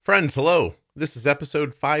Friends, hello. This is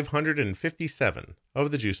episode 557 of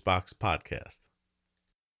the Juicebox Podcast.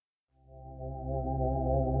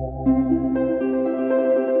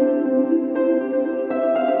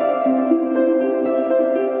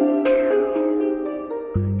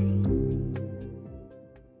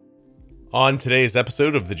 On today's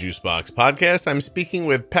episode of the Juicebox Podcast, I'm speaking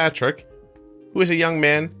with Patrick, who is a young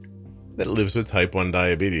man that lives with type 1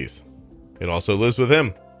 diabetes. It also lives with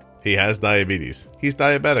him. He has diabetes. He's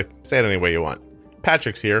diabetic. Say it any way you want.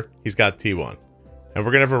 Patrick's here. He's got T1. And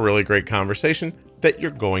we're going to have a really great conversation that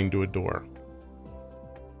you're going to adore.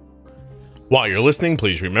 While you're listening,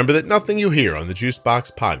 please remember that nothing you hear on the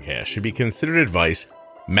Juicebox Podcast should be considered advice,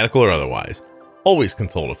 medical or otherwise. Always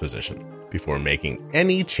consult a physician before making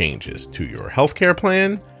any changes to your healthcare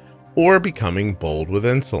plan or becoming bold with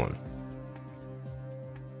insulin.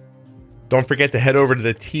 Don't forget to head over to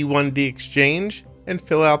the T1D Exchange and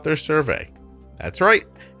fill out their survey. That's right.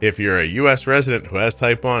 If you're a U.S. resident who has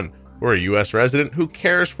type 1 or a U.S. resident who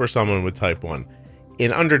cares for someone with type 1,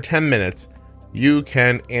 in under 10 minutes, you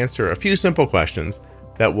can answer a few simple questions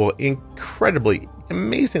that will incredibly,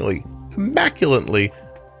 amazingly, immaculately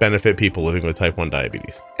benefit people living with type 1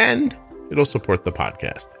 diabetes. And it'll support the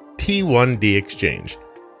podcast.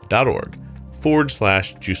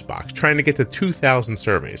 T1DExchange.org/juicebox. Trying to get to 2,000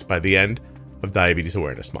 surveys by the end of Diabetes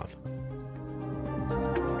Awareness Month.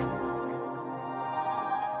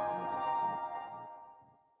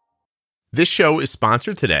 This show is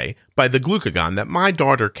sponsored today by the glucagon that my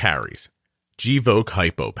daughter carries, Gvoke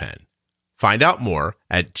HypoPen. Find out more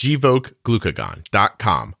at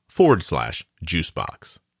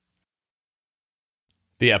gvokeglucagon.com/juicebox.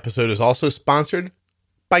 The episode is also sponsored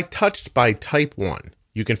by Touched by Type 1.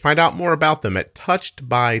 You can find out more about them at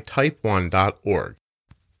touchedbytype1.org.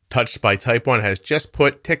 Touched by Type 1 has just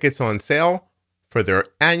put tickets on sale for their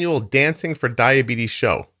annual Dancing for Diabetes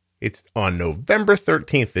show. It's on November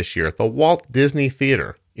 13th this year at the Walt Disney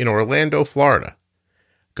Theater in Orlando, Florida.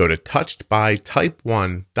 Go to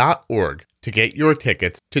touchedbytype1.org to get your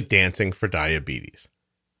tickets to Dancing for Diabetes.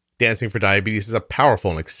 Dancing for Diabetes is a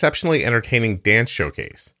powerful and exceptionally entertaining dance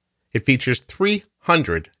showcase. It features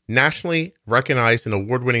 300 nationally recognized and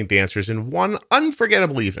award-winning dancers in one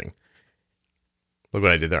unforgettable evening. Look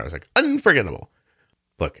what I did there. I was like, unforgettable.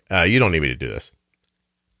 Look, you don't need me to do this.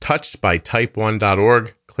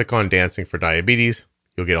 Touchedbytype1.org. Click on Dancing for Diabetes.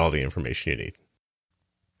 You'll get all the information you need.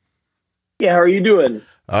 Yeah, how are you doing?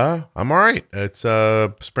 I'm all right. It's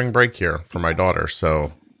spring break here for my daughter,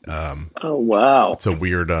 so oh wow, it's a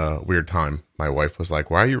weird time. My wife was like,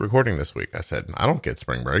 "Why are you recording this week?" I said, "I don't get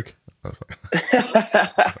spring break." I was like,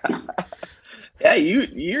 yeah,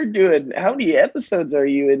 you're doing. How many episodes are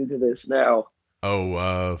you into this now?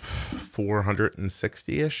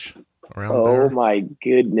 460-ish around there. Oh my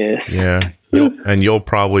goodness. Yeah. You'll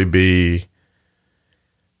probably be,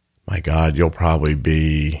 my God, you'll probably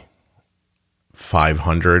be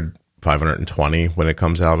 520 when it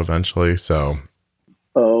comes out eventually. So.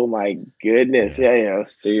 Oh my goodness. Yeah.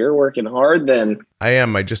 So you're working hard then. I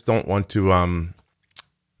am. I just don't want to,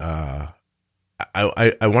 I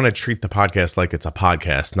want to treat the podcast like it's a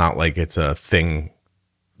podcast, not like it's a thing,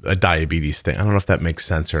 a diabetes thing. I don't know if that makes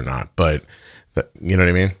sense or not, but you know what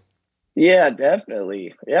I mean? Yeah,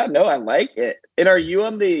 definitely. Yeah, no, I like it. And are you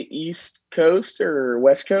on the East Coast or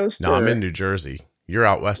West Coast? No, I'm in New Jersey. You're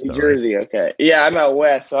out west, New though, Jersey, right? Okay. Yeah, I'm out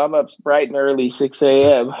west, so I'm up bright and early, 6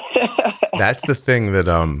 a.m. That's the thing that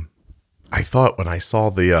I thought when I saw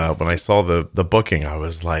the booking, I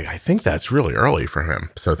was like, I think that's really early for him.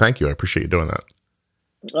 So thank you. I appreciate you doing that.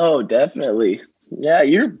 Oh, definitely. Yeah,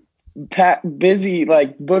 you're busy,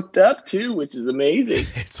 like booked up too, which is amazing.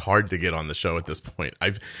 It's hard to get on the show at this point.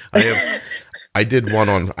 I had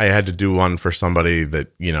to do one for somebody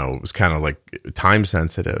that, was kind of like time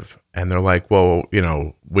sensitive, and they're like, well,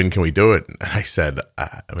 when can we do it? And I said,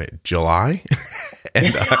 July.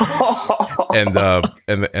 and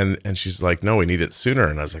she's like, no, we need it sooner.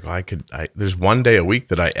 And I was like, well, there's one day a week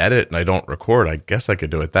that I edit and I don't record. I guess I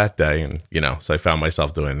could do it that day. And, so I found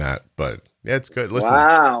myself doing that, but yeah, it's good. Listen,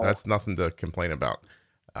 wow. That's nothing to complain about.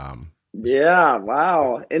 Yeah.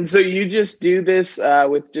 Wow. And so you just do this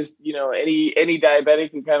with just, any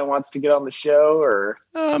diabetic who kind of wants to get on the show, or?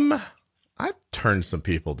 I've turned some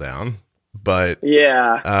people down, but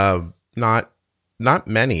yeah, not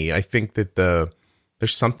many. I think that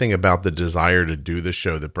there's something about the desire to do the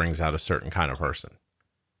show that brings out a certain kind of person.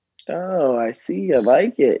 Oh, I see. I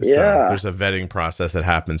like it. Yeah. So there's a vetting process that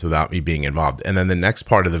happens without me being involved. And then the next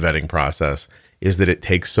part of the vetting process is that it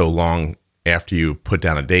takes so long after you put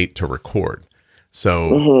down a date to record.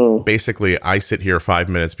 So basically I sit here 5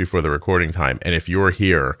 minutes before the recording time. And if you're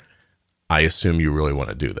here, I assume you really want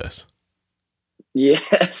to do this.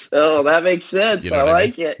 Yes. Oh, that makes sense. You know I what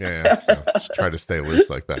like mean? it. Yeah. So just try to stay loose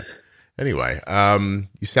like that. Anyway,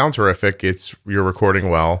 you sound terrific. You're recording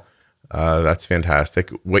well. That's fantastic.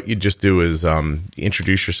 What you just do is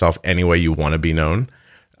introduce yourself any way you want to be known.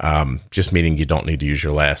 Just meaning you don't need to use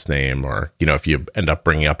your last name, or, you know, if you end up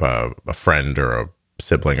bringing up a friend or a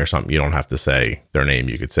sibling or something, you don't have to say their name.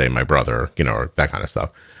 You could say my brother, you know, or that kind of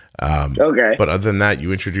stuff. Okay. But other than that,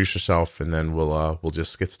 you introduce yourself, and then we'll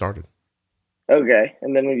just get started. Okay.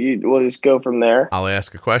 And then we'll just go from there. I'll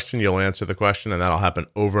ask a question, you'll answer the question, and that'll happen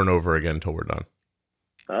over and over again until we're done.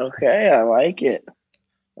 Okay. I like it.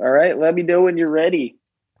 All right. Let me know when you're ready.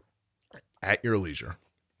 At your leisure.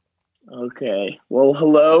 Okay. Well,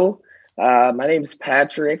 hello. My name's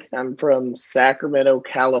Patrick. I'm from Sacramento,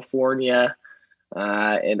 California,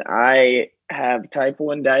 and I have type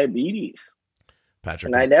 1 diabetes.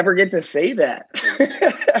 Patrick. And I never get to say that.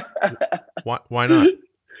 Why not?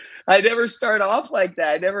 I never start off like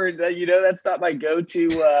that. I never, you know, that's not my go-to,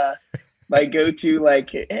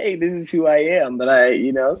 like, hey, this is who I am. But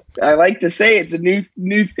I like to say it's a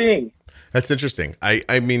new thing. That's interesting.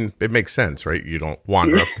 I mean, it makes sense, right? You don't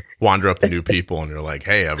wander up to new people and you're like,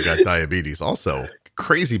 hey, I've got diabetes. Also,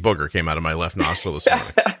 crazy booger came out of my left nostril this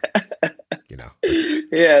morning. You know.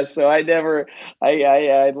 Yeah, so I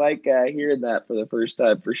like hearing that for the first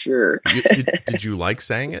time for sure. Did you like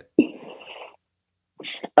saying it?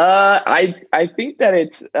 I think that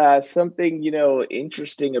it's something, you know,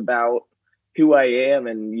 interesting about who I am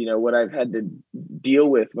and, you know, what I've had to deal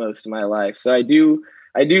with most of my life. So I do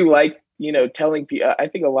like, you know, telling people. I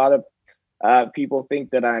think a lot of people think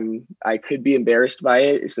that I could be embarrassed by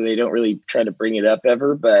it, so they don't really try to bring it up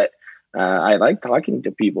ever. But I like talking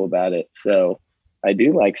to people about it, so I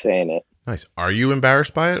do like saying it. Nice. Are you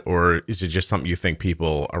embarrassed by it, or is it just something you think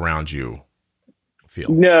people around you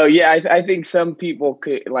feel? No, yeah, I think some people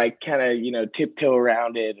could like kind of, you know, tiptoe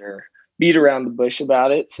around it or beat around the bush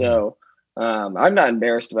about it. So I'm not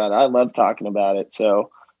embarrassed about it. I love talking about it.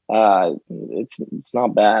 So it's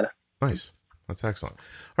not bad. Nice. That's excellent.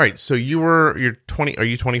 All right. So you're 20. Are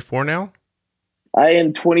you 24 now? I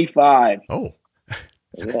am 25. Oh,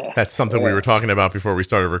 yes. That's something we were talking about before we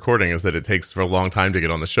started recording, is that it takes for a long time to get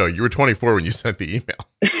on the show. You were 24 when you sent the email.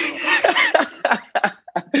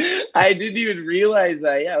 I didn't even realize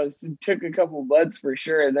that. Yeah, it took a couple months for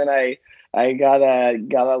sure. And then I got a,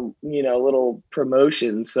 you know, little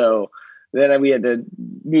promotion. So then we had to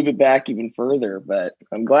move it back even further, but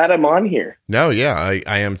I'm glad I'm on here. No, yeah,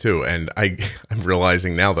 I am too. And I'm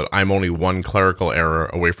realizing now that I'm only one clerical error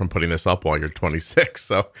away from putting this up while you're 26.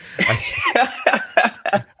 So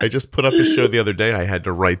I just put up a show the other day. I had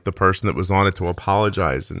to write the person that was on it to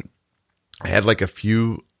apologize. And I had like a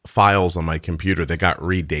few files on my computer that got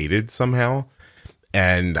redated somehow.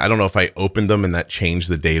 And I don't know if I opened them and that changed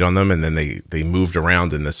the date on them. And then they moved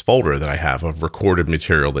around in this folder that I have of recorded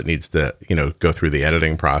material that needs to, you know, go through the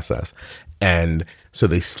editing process. And so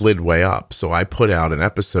they slid way up. So I put out an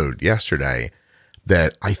episode yesterday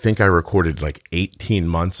that I think I recorded like 18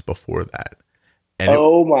 months before that. And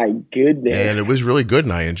my goodness. And it was really good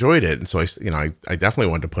and I enjoyed it. And so I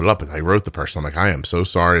definitely wanted to put it up, and I wrote the person, I'm like, I am so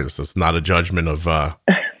sorry. This is not a judgment of,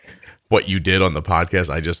 what you did on the podcast.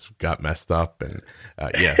 I just got messed up. And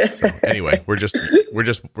yeah. So anyway, we're just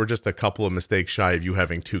a couple of mistakes shy of you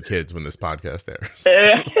having 2 kids when this podcast airs.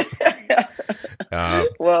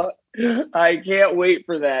 Well, I can't wait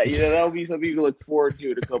for that. You know, that'll be something you can look forward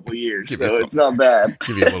to in a couple of years. So it's not bad.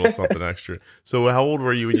 Give you a little something extra. So how old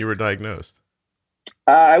were you when you were diagnosed?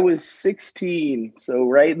 I was 16. So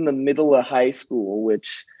right in the middle of high school,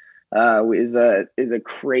 which is a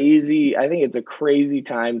crazy, I think it's a crazy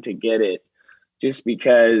time to get it, just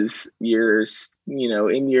because you're, you know,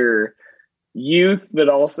 in your youth, but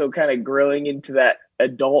also kind of growing into that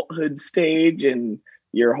adulthood stage, and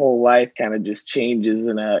your whole life kind of just changes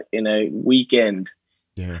in a weekend.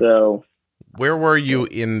 Yeah. So where were you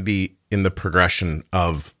in the progression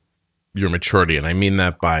of your maturity? And I mean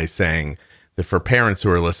that by saying that for parents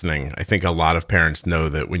who are listening, I think a lot of parents know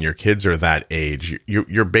that when your kids are that age,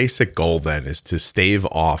 your basic goal then is to stave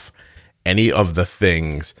off any of the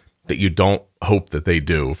things that you don't hope that they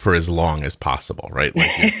do for as long as possible, right?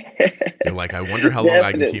 Like you're like, I wonder how long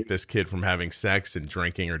I can keep this kid from having sex and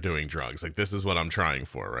drinking or doing drugs. Like, this is what I'm trying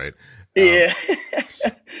for, right? Yeah.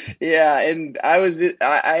 Yeah. And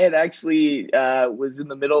I had actually was in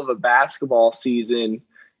the middle of a basketball season.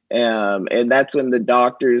 And that's when the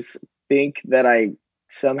doctors think that I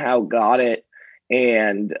somehow got it.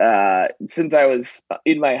 And since I was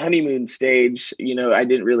in my honeymoon stage, you know, I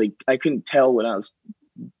couldn't tell when I was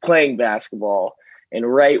playing basketball.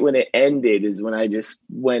 And right when it ended is when I just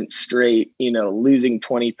went straight, losing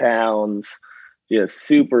 20 pounds, just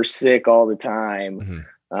super sick all the time,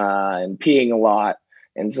 and peeing a lot.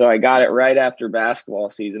 And so I got it right after basketball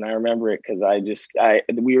season. I remember it because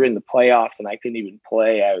we were in the playoffs and I couldn't even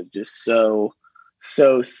play. I was just so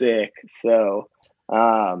sick. So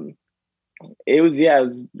it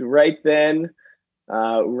was right then,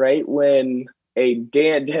 right when have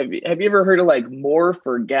you ever heard of like Morph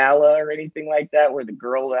or Gala or anything like that, where the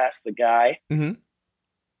girl asked the guy? Mm-hmm.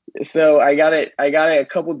 So I got it a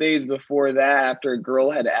couple days before that, after a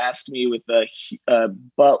girl had asked me with a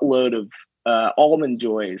buttload of Almond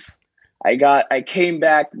Joys. I came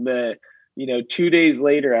back 2 days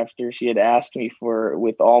later after she had asked me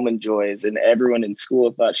with Almond Joys, and everyone in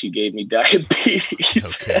school thought she gave me diabetes.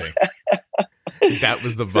 Okay. That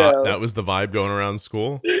was the vibe. That was the vibe going around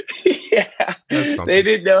school. Yeah, they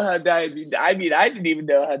didn't know how diabetes. I mean, I didn't even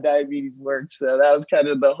know how diabetes worked. So that was kind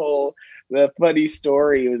of the funny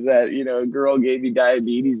story, was that a girl gave me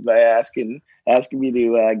diabetes by asking me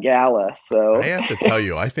to Gala. So I have to tell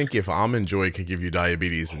you, I think if Almond Joy could give you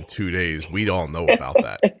diabetes in 2 days, we'd all know about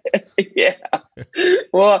that. Yeah.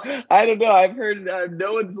 Well, I don't know. I've heard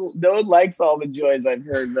no one likes Almond Joys. I've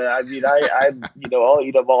heard that. I mean, I'll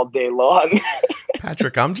eat them all day long.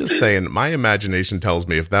 Patrick, I'm just saying, my imagination tells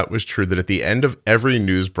me if that was true, that at the end of every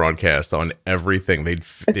news broadcast on everything, they'd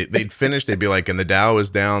finish. They'd be like, and the Dow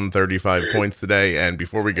is down 35 points today. And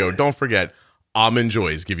before we go, don't forget, Almond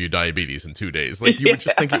Joys give you diabetes in 2 days. Like, you would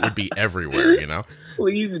just think it would be everywhere,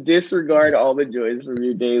 Please disregard Almond Joys from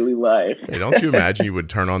your daily life. Hey, don't you imagine you would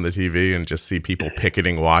turn on the TV and just see people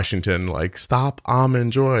picketing Washington, like, stop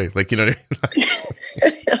Almond Joy? Like, They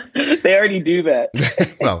already do that.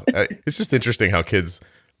 Well, it's just interesting how kids'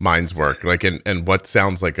 minds work. Like, and what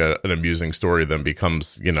sounds like an amusing story then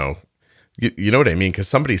becomes, you know what I mean? Because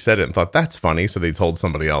somebody said it and thought that's funny, so they told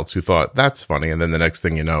somebody else who thought that's funny, and then the next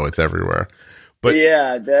thing you know, it's everywhere. But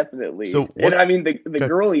yeah, definitely. So and I mean, the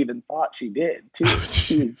girl even thought she did too.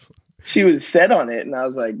 Oh, she was set on it, and I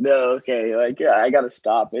was like, no, okay, like, yeah, I got to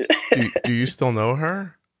stop it. Do you still know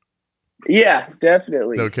her? Yeah,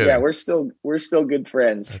 definitely. No kidding. Yeah, we're still good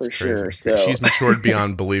friends. That's for crazy. Sure. So she's matured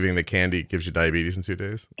beyond believing that candy gives you diabetes in 2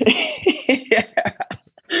 days. Yeah.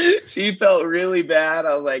 She felt really bad.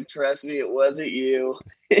 I was like, trust me, it wasn't you.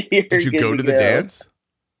 Did you go to the dance?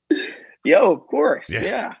 Yo, of course.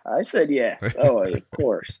 Yeah. I said yes. Oh, of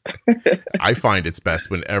course. I find it's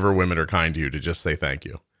best whenever women are kind to you to just say thank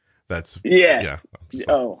you. That's yeah.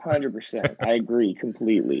 100%. I agree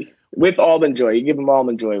completely. With Almond Joy. You give them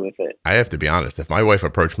Almond Joy with it. I have to be honest. If my wife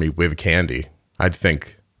approached me with candy, I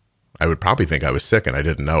would probably think I was sick and I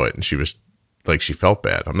didn't know it. And she was like, she felt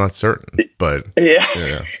bad. I'm not certain, but yeah,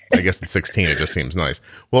 I guess at 16, it just seems nice.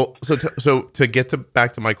 Well, so to get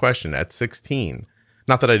back to my question, at 16,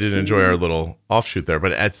 not that I didn't enjoy our little offshoot there,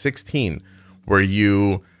 but at 16, were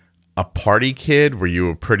you a party kid? Were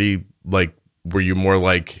you were you more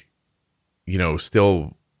like,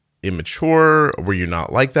 still immature? Were you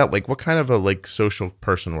not like that? Like, what kind of a social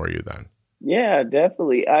person were you then? Yeah,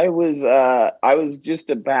 definitely. I was just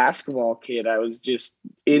a basketball kid. I was just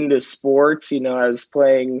into sports. I was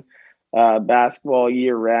playing basketball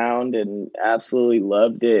year round and absolutely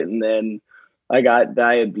loved it. And then I got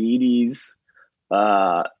diabetes,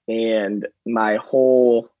 and my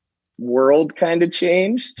whole world kind of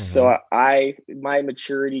changed. Mm-hmm. So my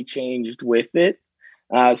maturity changed with it.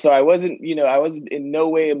 So I wasn't in no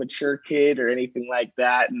way a mature kid or anything like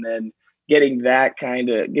that. And then getting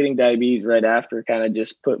diabetes right after kind of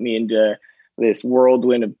just put me into this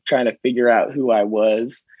whirlwind of trying to figure out who I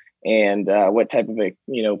was and what type of a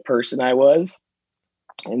person I was.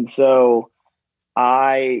 And so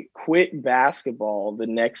I quit basketball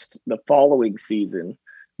the following season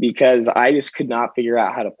because I just could not figure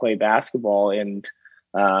out how to play basketball and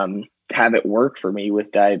have it work for me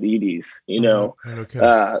with diabetes.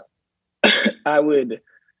 Okay.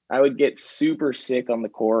 I would get super sick on the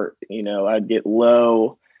court. I'd get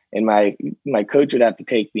low, and my coach would have to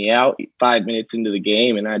take me out 5 minutes into the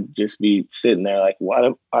game, and I'd just be sitting there like,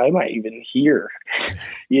 why am I even here?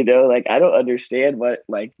 Like, I don't understand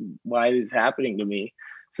why it is happening to me.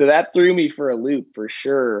 So that threw me for a loop for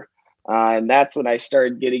sure. And that's when I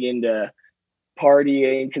started getting into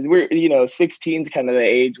partying, because 16 is kind of the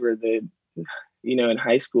age where in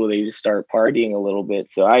high school, they just start partying a little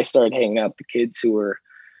bit. So I started hanging out with the kids who were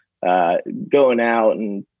going out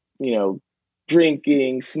and,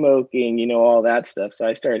 drinking, smoking, all that stuff. So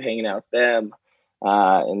I started hanging out with them.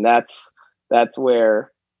 And that's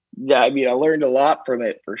where, I learned a lot from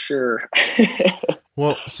it for sure.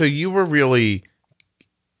 Well, so you were really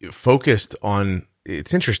focused on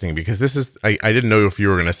it's interesting because this is, I didn't know if you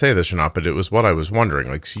were going to say this or not, but it was what I was wondering.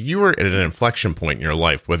 Like, so you were at an inflection point in your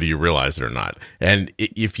life, whether you realize it or not. And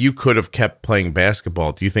if you could have kept playing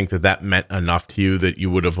basketball, do you think that that meant enough to you that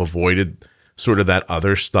you would have avoided sort of that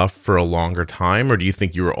other stuff for a longer time? Or do you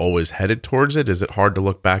think you were always headed towards it? Is it hard to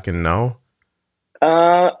look back and know?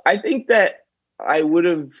 I think that I would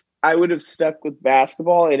have stuck with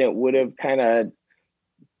basketball, and it would have kind of,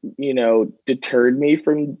 deterred me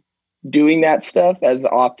from doing that stuff as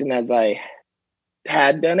often as I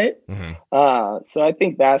had done it. Mm-hmm. So I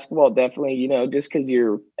think basketball definitely, just because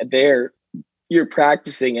you're there, you're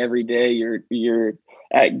practicing every day, you're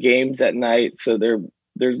at games at night, so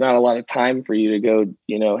there's not a lot of time for you to go,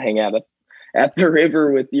 hang out at the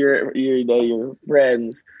river with your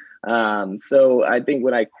friends. So I think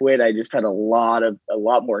when I quit, I just had a lot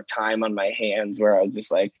more time on my hands where I was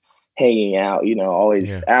just like hanging out,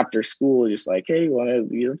 always after school, just like, hey,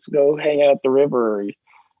 let's go hang out at the river.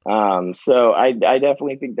 So I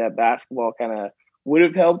definitely think that basketball kind of would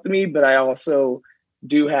have helped me, but I also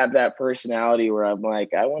do have that personality where I'm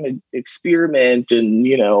like, I want to experiment and,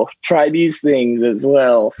 try these things as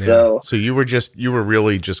well. Yeah. So you were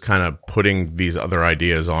really just kind of putting these other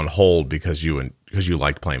ideas on hold because you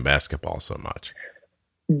liked playing basketball so much.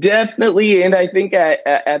 Definitely. And I think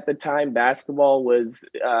at the time, basketball was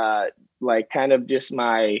like kind of just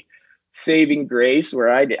my saving grace, where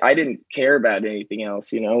I didn't care about anything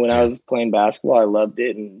else. When I was playing basketball, I loved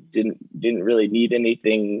it and didn't really need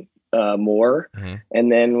anything more. Mm-hmm.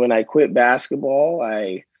 And then when I quit basketball,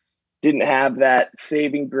 I didn't have that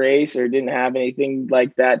saving grace or didn't have anything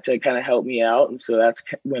like that to kind of help me out. And so that's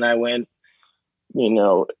when I went,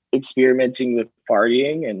 experimenting with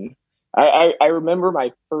partying. And I remember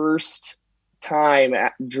my first time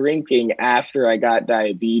drinking after I got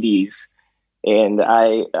diabetes. And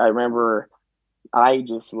I remember I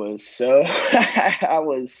just was I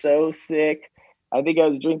was so sick. I think I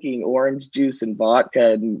was drinking orange juice and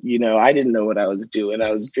vodka, and, I didn't know what I was doing.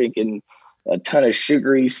 I was drinking a ton of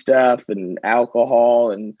sugary stuff and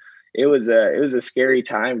alcohol, and it was a scary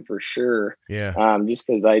time for sure. Yeah. Just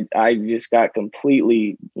because I just got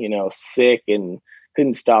completely, sick and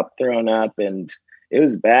couldn't stop throwing up, and it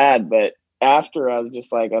was bad. But after, I was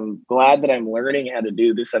just like, I'm glad that I'm learning how to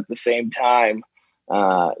do this at the same time.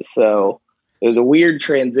 So it was a weird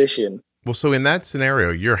transition. Well, so in that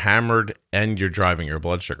scenario, you're hammered and you're driving your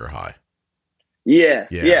blood sugar high.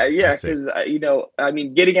 Yes. Yeah. Because,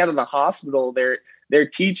 getting out of the hospital, they're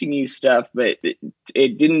teaching you stuff, but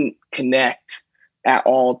it didn't connect at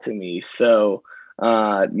all to me. So,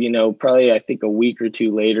 probably I think a week or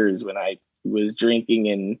two later is when I was drinking,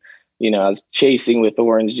 and, I was chasing with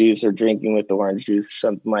orange juice or drinking with orange juice or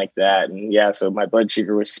something like that. And so my blood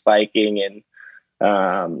sugar was spiking, and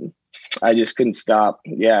I just couldn't stop.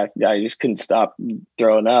 Yeah, I just couldn't stop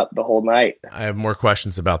throwing up the whole night. I have more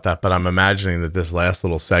questions about that, but I'm imagining that this last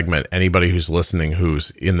little segment, anybody who's listening who's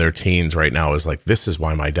in their teens right now is like, this is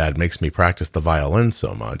why my dad makes me practice the violin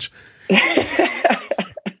so much.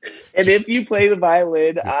 And if you play the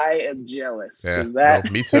violin, I am jealous. Yeah, well,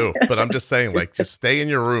 me too. But I'm just saying, like, just stay in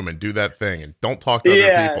your room and do that thing and don't talk to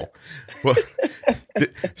other people. Well,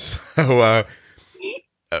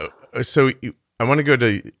 so I want to go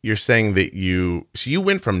to, you're saying that you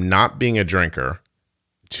went from not being a drinker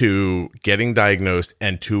to getting diagnosed,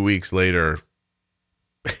 and 2 weeks later,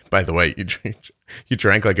 by the way, you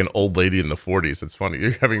drank like an old lady in the 40s. It's funny.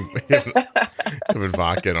 You're having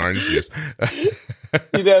vodka and orange juice.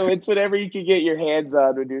 It's whatever you can get your hands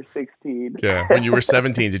on when you're 16. Yeah. When you were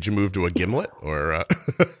 17, did you move to a gimlet or?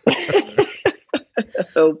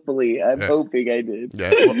 Hopefully, I'm hoping I did.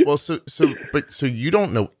 Yeah. Well, so you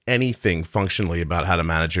don't know anything functionally about how to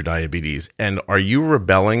manage your diabetes, and are you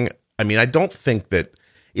rebelling? I mean, I don't think that.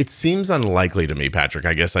 It seems unlikely to me, Patrick,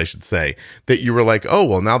 I guess I should say, that you were like, oh,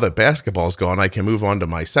 well, now that basketball's gone, I can move on to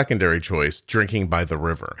my secondary choice, drinking by the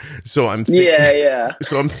river. So I'm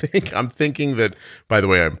So I'm thinking that, by the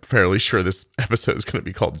way, I'm fairly sure this episode is going to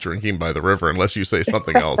be called Drinking by the River, unless you say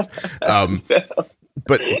something else.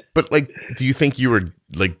 But like, do you think you were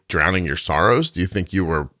like drowning your sorrows? Do you think you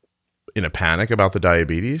were in a panic about the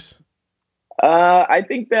diabetes? I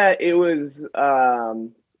think that it was,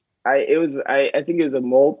 I think it was a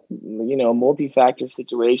multi-factor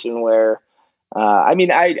situation where,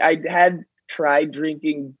 I had tried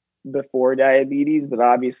drinking before diabetes, but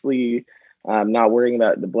obviously, not worrying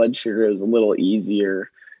about the blood sugar was a little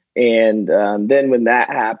easier. And then when that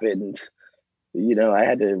happened, I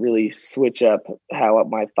had to really switch up how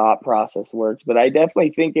my thought process worked. But I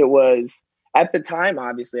definitely think it was, at the time,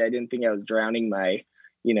 obviously, I didn't think I was drowning my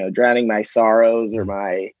sorrows or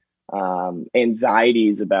my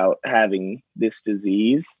anxieties about having this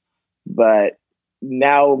disease. But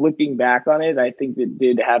now looking back on it, I think it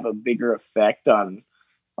did have a bigger effect on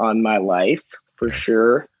my life for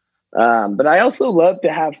sure. But I also love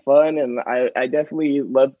to have fun, and I definitely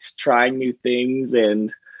loved trying new things.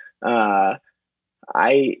 And I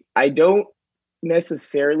don't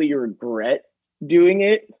necessarily regret doing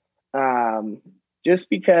it, just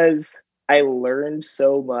because I learned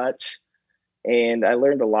so much, and I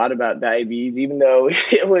learned a lot about diabetes, even though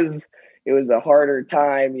it was a harder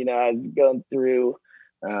time. I was going through,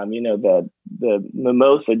 the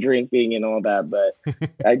mimosa drinking and all that, but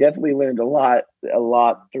I definitely learned a lot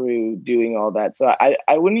through doing all that. So I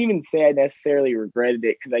wouldn't even say I necessarily regretted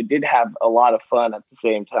it, because I did have a lot of fun at the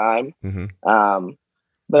same time. Mm-hmm.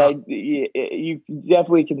 But you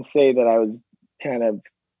definitely can say that I was kind of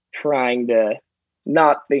trying to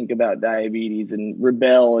not think about diabetes and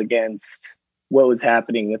rebel against what was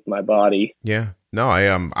happening with my body. Yeah. No,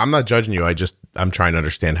 I'm not judging you. I'm trying to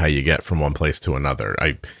understand how you get from one place to another.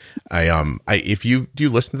 If you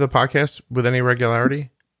listen to the podcast with any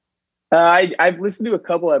regularity? I've listened to a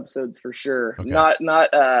couple episodes for sure. Okay. Not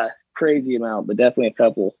crazy amount, but definitely a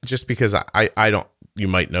couple. Just because I don't, you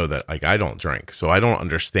might know that, like, I don't drink, so I don't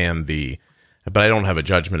understand but I don't have a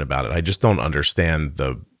judgment about it. I just don't understand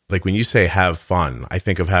like when you say have fun, I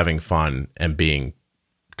think of having fun and being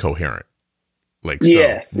coherent. Like,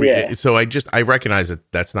 yes, so I recognize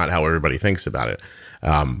that that's not how everybody thinks about it.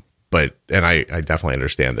 But I definitely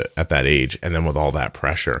understand that at that age, and then with all that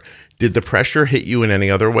pressure, did the pressure hit you in any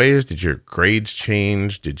other ways? Did your grades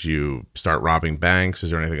change? Did you start robbing banks? Is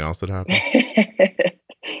there anything else that happened?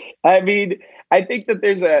 I mean, I think that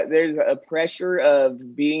there's a pressure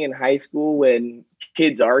of being in high school when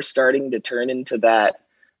kids are starting to turn into that,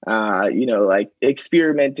 like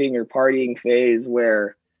experimenting or partying phase,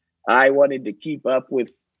 where I wanted to keep up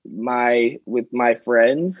with my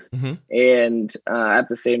friends. Mm-hmm. And at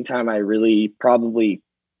the same time, I really probably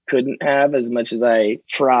couldn't have as much as I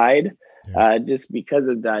tried, just because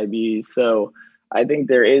of diabetes. So I think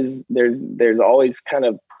there's always kind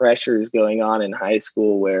of pressures going on in high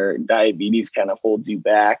school where diabetes kind of holds you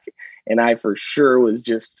back. And I for sure was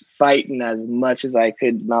just fighting as much as I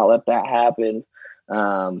could not let that happen.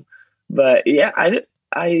 But yeah,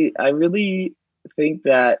 I really think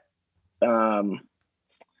that,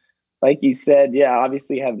 like you said, yeah,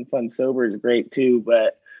 obviously having fun sober is great too,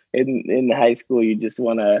 but in high school, you just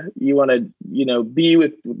want to, be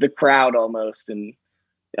with the crowd almost, and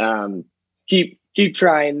keep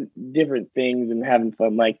trying different things and having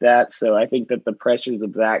fun like that. So I think that the pressures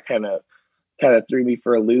of that kind of threw me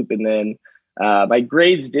for a loop. And then my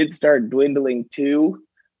grades did start dwindling too.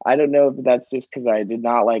 I don't know if that's just because I did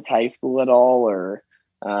not like high school at all, or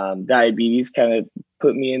diabetes kind of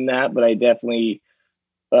put me in that, but I definitely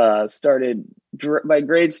my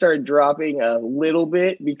grades started dropping a little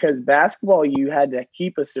bit, because basketball, you had to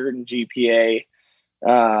keep a certain GPA.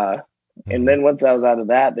 And then once I was out of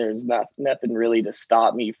that, there's nothing really to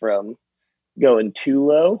stop me from going too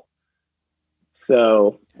low.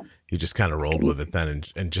 So you just kind of rolled with it then,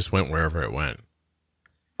 and just went wherever it went.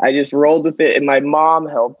 I just rolled with it, and my mom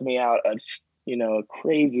helped me out a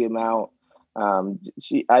crazy amount.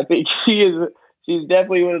 I think she's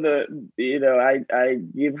definitely one of the, I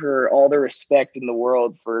give her all the respect in the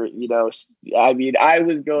world for, I mean, I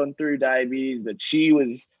was going through diabetes, but she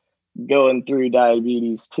was going through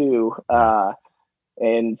diabetes too.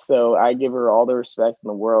 And so I give her all the respect in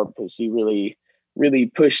the world, because she really, really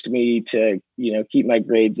pushed me to, keep my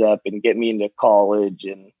grades up and get me into college.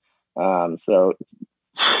 And so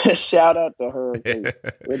shout out to her, because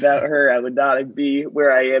without her, I would not be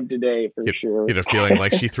where I am today, for sure. You had a feeling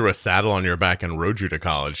like she threw a saddle on your back and rode you to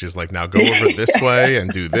college. She's like, now go over this way and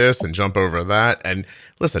do this and jump over that. And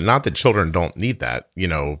listen, not that children don't need that,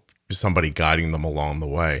 somebody guiding them along the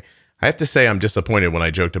way. I have to say, I'm disappointed when I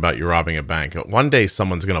joked about you robbing a bank. One day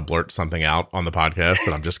someone's going to blurt something out on the podcast,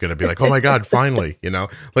 and I'm just going to be like, oh my God, finally,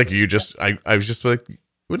 like I was just like,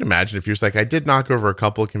 would imagine if you're just like, I did knock over a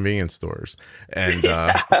couple of convenience stores, and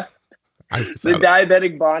the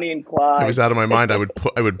diabetic Bonnie and Clyde. I was out of my mind. I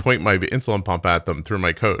would point my insulin pump at them through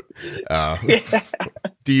my coat.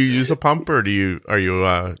 Do you use a pump, or use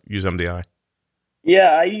MDI?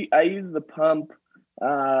 Yeah, I use the pump,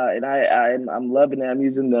 and I'm loving it. I'm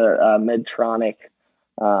using the Medtronic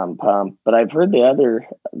pump, but I've heard the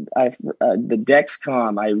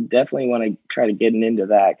Dexcom. I definitely want to try to get into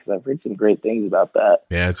that, because I've heard some great things about that.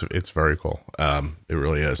 Yeah, it's very cool. It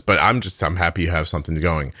really is. But I'm happy you have something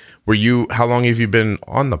going. How long have you been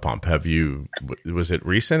on the pump? Was it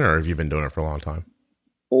recent, or have you been doing it for a long time?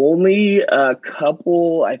 Only a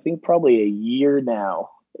couple, I think probably a year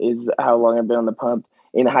now. is how long I've been on the pump.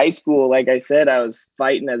 In high school, like I said, I was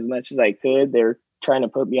fighting as much as I could. They were trying to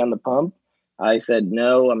put me on the pump. I said,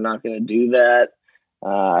 no, I'm not going to do that.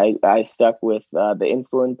 I stuck with the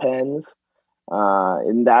insulin pens.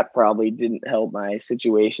 And that probably didn't help my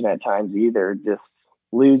situation at times either, just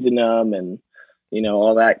losing them and,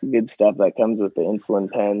 all that good stuff that comes with the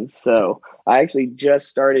insulin pens. So I actually just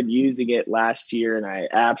started using it last year and I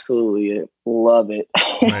absolutely love it.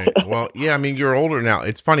 Right. Well, yeah, I mean, you're older now.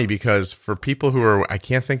 It's funny because for people who are, I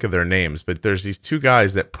can't think of their names, but there's these two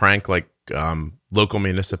guys that prank like local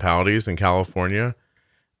municipalities in California.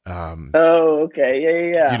 Oh,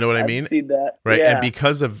 okay. Yeah. Do you know what I mean? I've seen that. Right. Yeah. And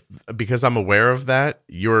because I'm aware of that,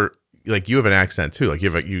 you're like, you have an accent too. Like you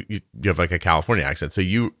have like a California accent. So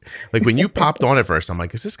you, like when you popped on at first, I'm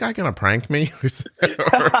like, is this guy going to prank me?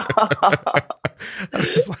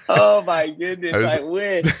 Oh my goodness. I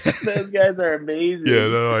wish. Those guys are amazing. Yeah,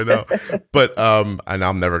 no, I know. But, and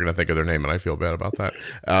I'm never going to think of their name and I feel bad about that.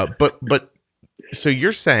 But so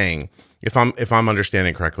you're saying, if I'm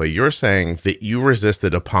understanding correctly, you're saying that you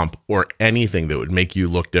resisted a pump or anything that would make you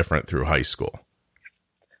look different through high school.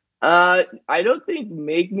 I don't think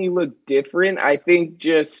make me look different. I think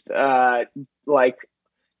just like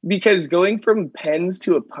because going from pens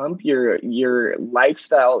to a pump, your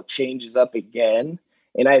lifestyle changes up again.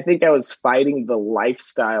 And I think I was fighting the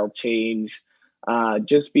lifestyle change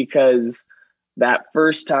just because that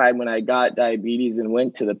first time when I got diabetes and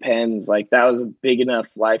went to the pens, like that was a big enough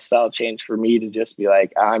lifestyle change for me to just be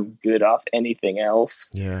like, I'm good off anything else.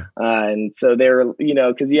 Yeah. And so they were,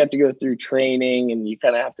 because you have to go through training and you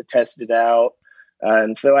kind of have to test it out.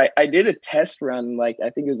 And so I did a test run, like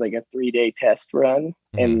I think it was like a 3-day test run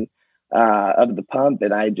and of the pump.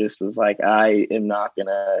 And I just was like, I am not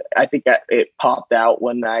gonna, I think that it popped out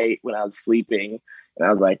one night when I was sleeping. And I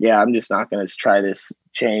was like, yeah, I'm just not going to try this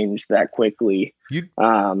change that quickly. You'd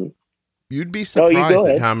be surprised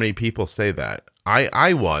at how many people say that.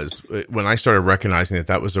 I was, when I started recognizing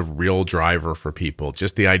that was a real driver for people,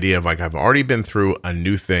 just the idea of like, I've already been through a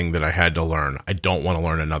new thing that I had to learn. I don't want to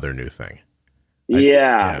learn another new thing.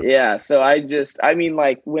 Yeah. So I mean,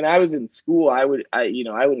 like when I was in school, I wouldn't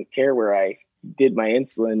care where I did my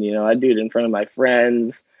insulin, I'd do it in front of my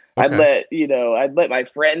friends. Okay. I'd let my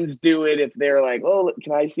friends do it if they're like, oh,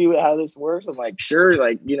 can I see how this works? I'm like, sure,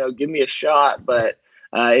 like, give me a shot. But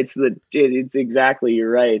it's exactly,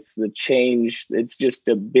 you're right. It's the change. It's just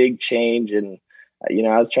a big change. And,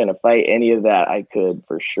 I was trying to fight any of that I could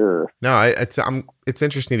for sure. No, it's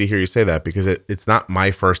interesting to hear you say that because it's not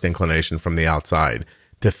my first inclination from the outside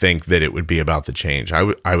to think that it would be about the change. I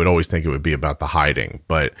would always think it would be about the hiding.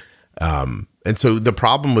 But, and so the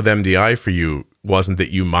problem with MDI for you wasn't that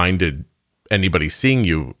you minded anybody seeing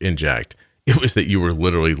you inject. It was that you were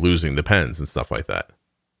literally losing the pens and stuff like that.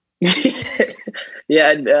 Yeah.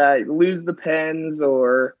 I'd lose the pens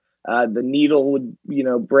or the needle would,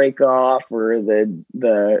 break off or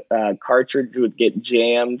the cartridge would get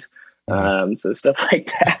jammed. So stuff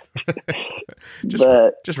like that.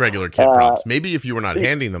 just regular kid problems. Maybe if you were not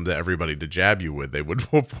handing them to everybody to jab you with, they would.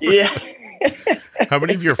 Yeah. How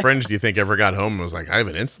many of your friends do you think ever got home and was like, I have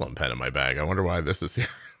an insulin pen in my bag. I wonder why this is here.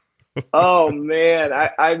 Oh man.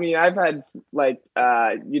 I mean, I've had like,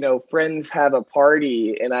 friends have a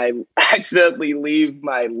party and I accidentally leave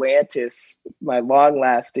my Lantus, my long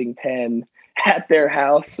lasting pen at their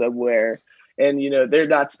house somewhere. And, they're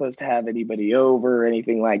not supposed to have anybody over or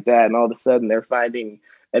anything like that. And all of a sudden they're finding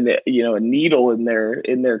a needle in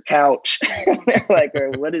their couch. They're like,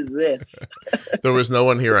 what is this? There was no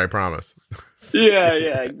one here, I promise. Yeah,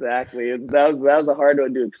 exactly. That was a hard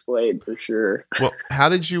one to explain for sure. Well, how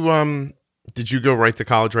did you go right to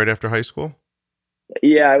college right after high school?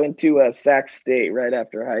 Yeah, I went to Sac State right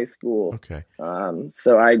after high school. Okay.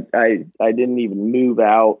 So I didn't even move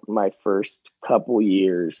out my first couple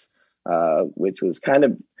years, which was kind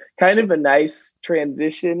of a nice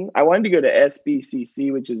transition. I wanted to go to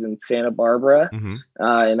SBCC, which is in Santa Barbara. Mm-hmm.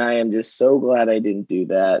 And I am just so glad I didn't do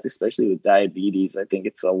that, especially with diabetes. I think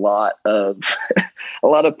it's a lot of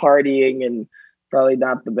partying and probably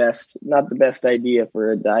not the best idea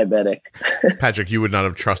for a diabetic. Patrick, you would not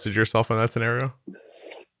have trusted yourself in that scenario?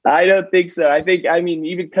 I don't think so. I mean,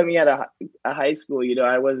 even coming out of high school,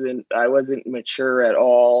 I wasn't mature at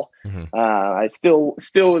all. Mm-hmm. I still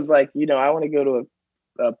was like, I want to go to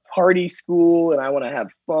a party school and I want to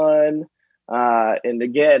have fun. And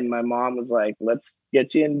again, my mom was like, let's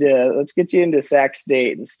get you into Sac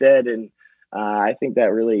State instead. And I think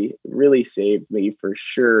that really, really saved me for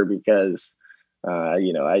sure because,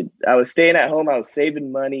 I was staying at home, I was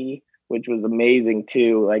saving money, which was amazing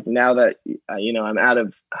too. Like now that, I'm out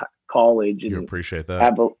of college and you appreciate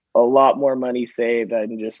that. a lot more money saved.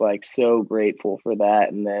 I'm just like so grateful for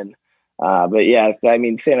that. And then, but yeah, I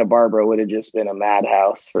mean, Santa Barbara would have just been a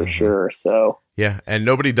madhouse for sure. So yeah. And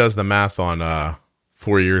nobody does the math on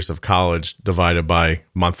 4 years of college divided by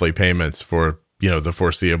monthly payments for, the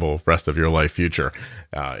foreseeable rest of your life future.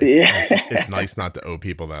 It's nice not to owe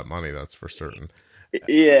people that money. That's for certain.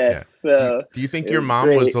 Yes. Do you think your mom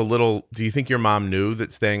do you think your mom knew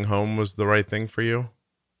that staying home was the right thing for you?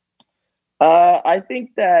 I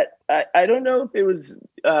think that I don't know if it was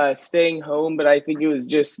staying home, but I think it was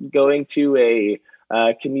just going to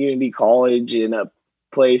a community college in a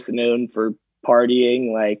place known for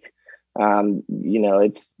partying. Like,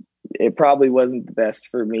 it probably wasn't the best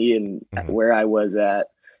for me and where I was at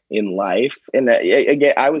in life. And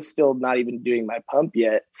again, I was still not even doing my pump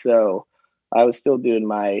yet, so I was still doing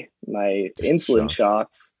my insulin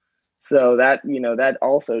shots. So that that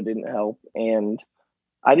also didn't help. And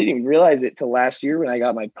I didn't even realize it till last year when I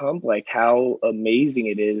got my pump, like how amazing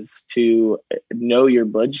it is to know your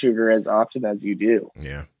blood sugar as often as you do.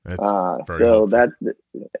 Yeah. So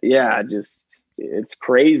it's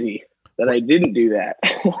crazy that I didn't do that.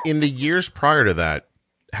 In the years prior to that,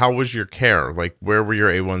 how was your care? Like, where were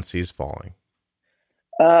your A1Cs falling?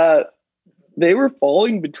 They were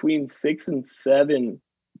falling between 6 and 7.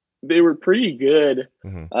 They were pretty good.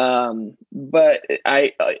 But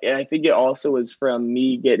I think it also was from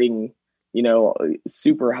me getting,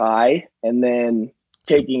 super high and then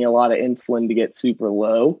taking a lot of insulin to get super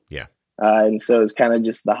low. Yeah. And so it's kind of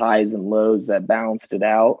just the highs and lows that balanced it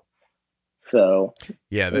out. So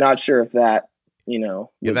I'm not sure if that,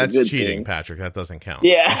 that's cheating, thing. Patrick. That doesn't count.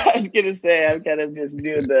 Yeah, I was gonna say I'm kind of just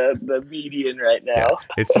doing the median right now.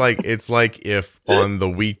 Yeah. It's like if on the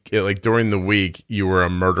week, like during the week, you were a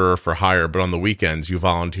murderer for hire, but on the weekends you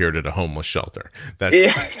volunteered at a homeless shelter. That's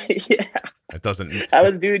yeah. It doesn't. I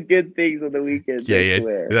was doing good things on the weekends. Yeah, I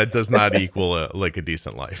swear. That does not equal a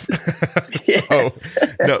decent life. Yes.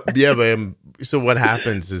 So what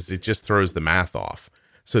happens is it just throws the math off.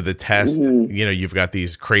 So the test, you've got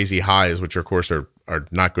these crazy highs, which of course are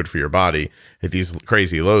not good for your body, at these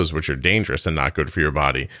crazy lows, which are dangerous and not good for your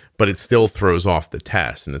body, but it still throws off the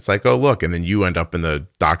test. And it's like, oh, look. And then you end up in the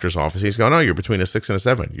doctor's office. He's going, oh, you're between a 6 and a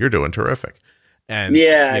 7. You're doing terrific. And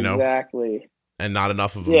exactly. And not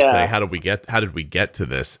enough of them say, how did we get to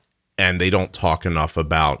this? And they don't talk enough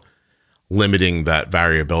about limiting that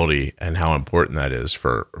variability and how important that is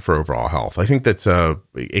for overall health. I think that's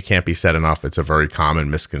it can't be said enough. It's a very common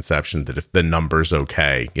misconception that if the number's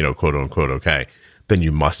okay, quote unquote okay, then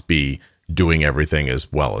you must be doing everything as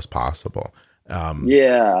well as possible.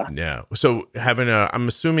 Yeah. So I'm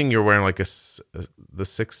assuming you're wearing like the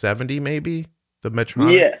 670, maybe the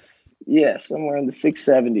Medtronic. Yes. I'm wearing the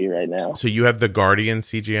 670 right now. So you have the Guardian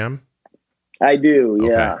CGM? I do.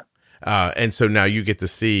 Okay. Yeah. And so now you get to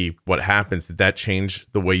see what happens. Did that change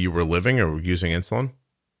the way you were living or using insulin?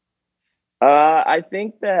 I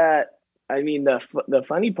think that, the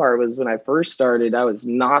funny part was when I first started, I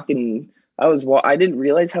didn't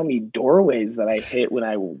realize how many doorways that I hit when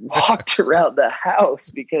I walked around the house,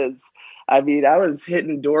 because I was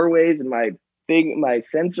hitting doorways and my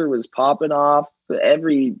sensor was popping off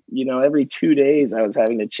every 2 days. I was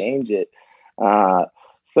having to change it.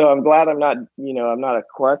 So I'm glad I'm not a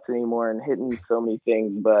klutz anymore and hitting so many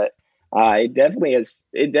things, but it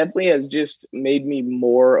definitely has just made me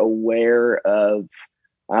more aware of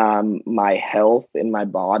my health and my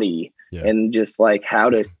body, and just like how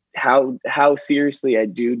seriously I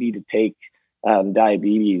do need to take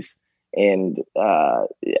diabetes. And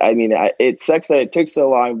it sucks that it took so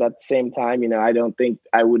long, but at the same time, I don't think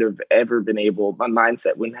I would have ever been able. My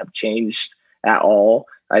mindset wouldn't have changed at all.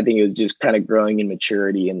 I think it was just kind of growing in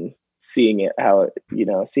maturity and seeing how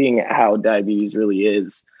diabetes really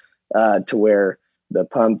is, to where the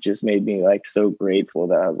pump just made me like so grateful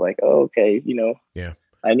that I was like, oh, okay,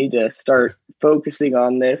 I need to start focusing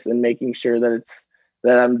on this and making sure that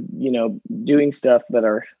I'm, doing stuff that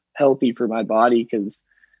are healthy for my body. Cause,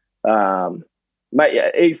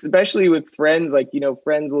 especially with friends, like,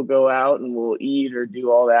 friends will go out and we'll eat or do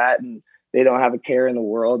all that, and they don't have a care in the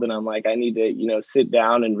world. And I'm like, I need to, sit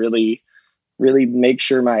down and really, really make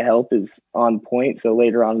sure my health is on point. So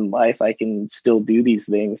later on in life, I can still do these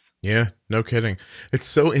things. Yeah, no kidding. It's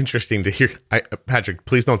so interesting to hear. Patrick,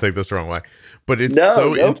 please don't take this the wrong way, but it's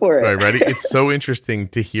go for it. Right, ready? It's so interesting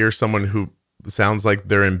to hear someone who sounds like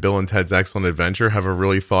they're in Bill and Ted's Excellent Adventure have a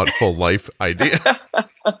really thoughtful life idea.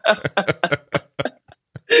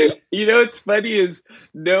 You know what's funny is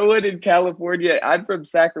no one in California, I'm from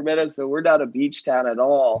Sacramento, so we're not a beach town at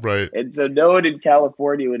all. Right. And so no one in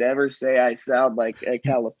California would ever say I sound like a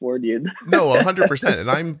Californian. No, 100%.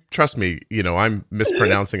 And trust me, I'm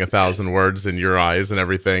mispronouncing 1,000 words in your eyes and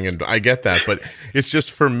everything. And I get that, but it's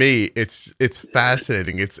just, for me, it's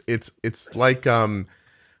fascinating. It's like,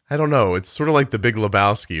 I don't know. It's sort of like the Big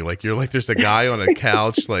Lebowski. Like, you're like, there's a guy on a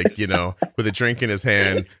couch, like, with a drink in his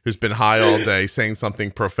hand, who's been high all day, saying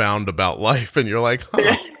something profound about life. And you're like,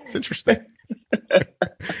 it's interesting.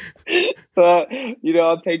 Well,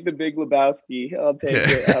 I'll take the Big Lebowski. I'll take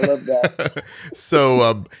it. I love that.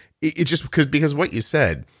 So it just because what you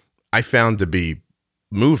said, I found to be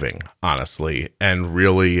moving, honestly, and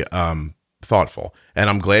really thoughtful. And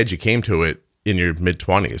I'm glad you came to it in your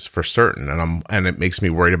mid-20s for certain. And it makes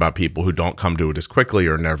me worried about people who don't come to it as quickly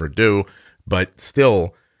or never do, but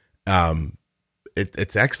still,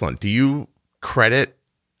 it's excellent. Do you credit,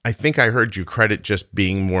 I think I heard you credit just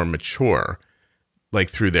being more mature,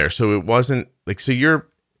 like, through there. So it wasn't like, so you're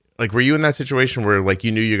like, were you in that situation where, like,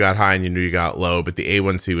 you knew you got high and you knew you got low, but the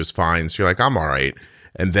A1C was fine. So you're like, I'm all right.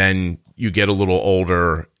 And then you get a little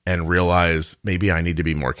older and realize maybe I need to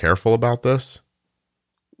be more careful about this.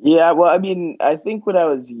 Yeah, well, I mean, I think when I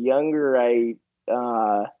was younger, I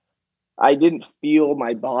didn't feel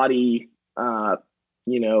my body,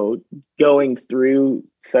 going through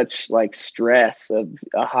such like stress of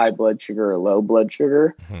a high blood sugar or low blood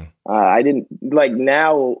sugar. Mm-hmm. I didn't like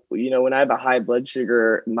now, when I have a high blood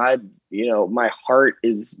sugar, my heart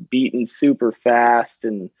is beating super fast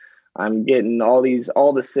and I'm getting all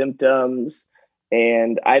the symptoms.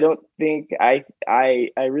 And I don't think I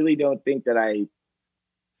really don't think that I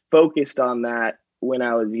focused on that when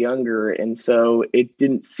I was younger, and so it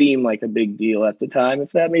didn't seem like a big deal at the time,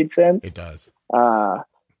 if that made sense. It does.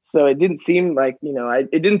 So it didn't seem like,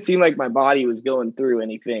 it didn't seem like my body was going through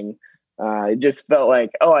anything. It just felt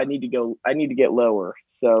like, I need to get lower.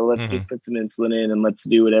 So let's just put some insulin in and let's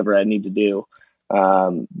do whatever I need to do.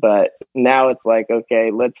 But now it's like,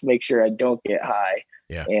 okay, let's make sure I don't get high.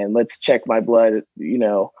 Yeah. And let's check my blood,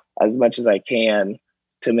 as much as I can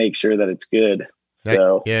to make sure that it's good.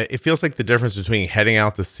 So yeah, it feels like the difference between heading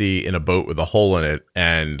out to sea in a boat with a hole in it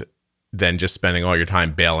and then just spending all your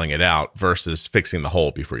time bailing it out versus fixing the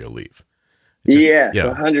hole before you leave. Yes,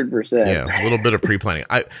 100%. Yeah, a little bit of pre-planning.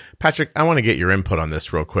 Patrick, I want to get your input on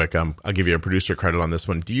this real quick. I'll give you a producer credit on this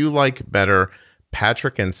one. Do you like better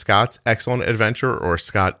Patrick and Scott's Excellent Adventure or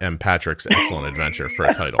Scott and Patrick's Excellent Adventure for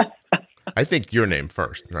a title? I think your name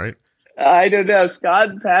first, right? I don't know. Scott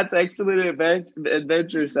and Pat's Excellent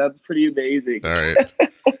Adventure sounds pretty amazing. All right.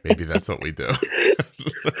 Maybe that's what we do.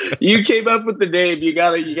 You came up with the name. You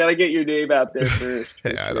gotta get your name out there first.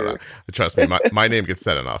 Yeah, I don't know. Trust me, my name gets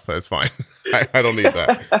said enough. That's fine. I don't need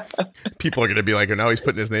that. People are going to be like, oh, now he's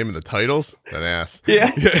putting his name in the titles? An ass.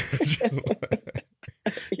 Yeah.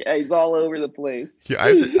 Yeah, he's all over the place. Yeah,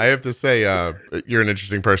 I have to say, you're an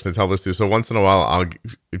interesting person to tell this to. So once in a while, I'll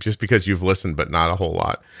just because you've listened, but not a whole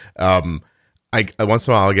lot. Once in a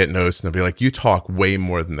while, I'll get notes and I'll be like, "You talk way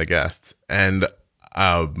more than the guests." And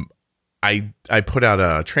I put out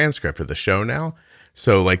a transcript of the show now.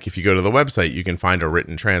 So like, if you go to the website, you can find a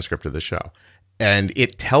written transcript of the show, and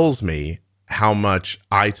it tells me how much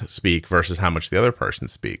I speak versus how much the other person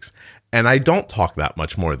speaks. And I don't talk that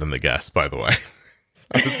much more than the guests, by the way.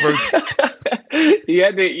 You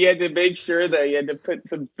had to make sure that you had to put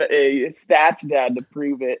some stats down to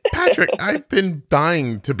prove it. Patrick, I've been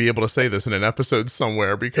dying to be able to say this in an episode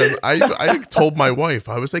somewhere because I told my wife,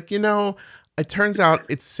 I was like, it turns out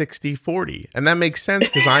it's 60-40. And that makes sense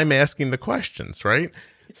because I'm asking the questions, right?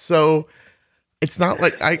 So it's not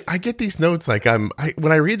like I get these notes like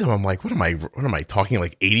when I read them, I'm like, what am I talking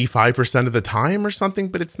like 85% of the time or something?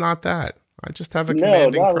 But it's not that. I just have a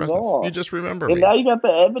commanding presence. You just remember me. And now you got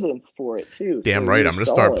the evidence for it too. Damn right. I'm going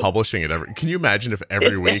to start publishing it can you imagine if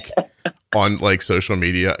every week on like social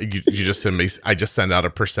media, you just send me, I just send out a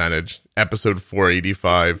percentage, episode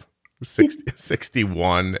 485,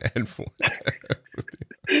 61 and 4.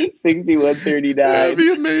 6139. That'd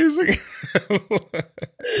be amazing.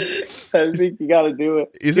 I think you got to do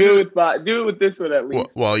it. Do it with this one at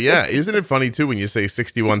least. Well, yeah. Isn't it funny too when you say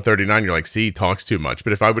 6139? You're like, see, he talks too much.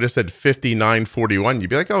 But if I would have said 5941, you'd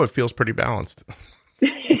be like, oh, it feels pretty balanced.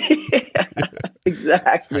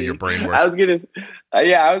 Exactly. How your brain works. I was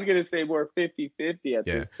gonna say more 50-50 at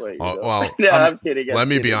this point. Well, no, I'm kidding. Let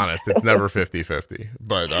me be honest, it's never 50-50.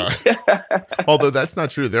 But although that's not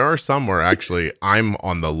true, there are some where actually I'm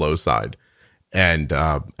on the low side, and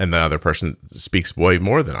the other person speaks way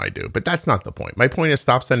more than I do. But that's not the point. My point is,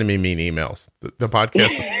 stop sending me mean emails. The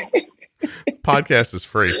podcast. Podcast is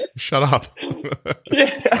free. Shut up.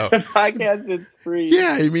 The podcast is free.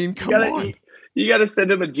 Yeah, I mean, come on. You got to send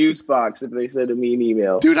them a juice box if they send me an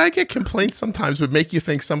email. Dude, I get complaints sometimes would make you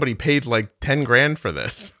think somebody paid like 10 grand for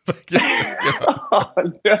this. Like, you know, Oh,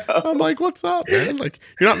 no. I'm like, what's up, man? Like,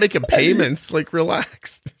 you're not making payments. Like,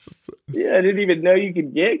 relax. Yeah, I didn't even know you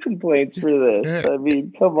could get complaints for this. Yeah. I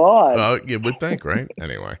mean, come on. Well, you would think, right?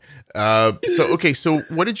 Anyway. So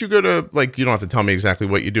what did you go to, like, you don't have to tell me exactly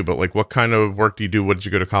what you do, but like, what kind of work do you do? What did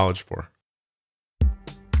you go to college for?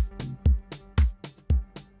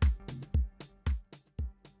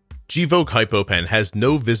 Gvoke HypoPen has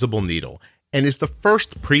no visible needle and is the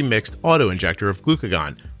first pre-mixed auto-injector of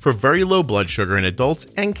glucagon for very low blood sugar in adults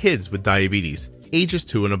and kids with diabetes, ages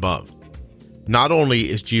 2 and above. Not only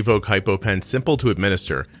is Gvoke HypoPen simple to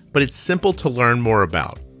administer, but it's simple to learn more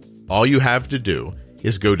about. All you have to do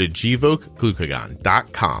is go to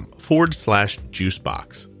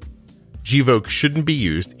gvokeglucagon.com/juicebox. Gvoke shouldn't be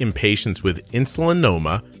used in patients with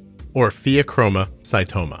insulinoma or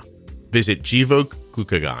pheochromocytoma. Visit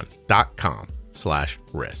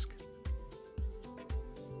gvokeglucagon.com/risk.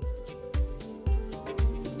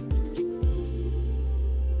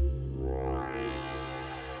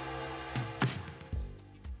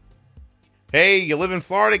 Hey, you live in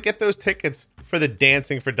Florida? Get those tickets for the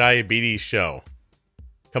Dancing for Diabetes show.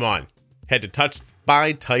 Come on. Head to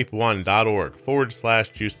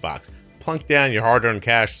touchedbytype1.org/juicebox. Plunk down your hard-earned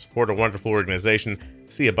cash, support a wonderful organization,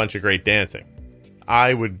 see a bunch of great dancing.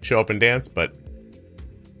 I would show up and dance, but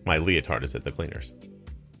my leotard is at the cleaners.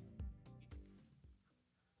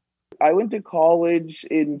 I went to college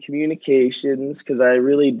in communications because I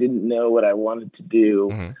really didn't know what I wanted to do.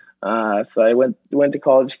 Mm-hmm. So I went to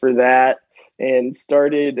college for that and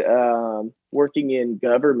started working in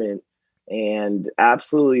government and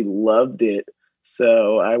absolutely loved it.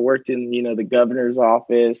 So I worked in, the governor's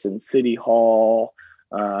office and city hall,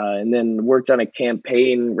 and then worked on a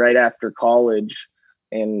campaign right after college,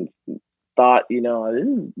 and thought,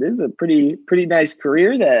 this is a pretty nice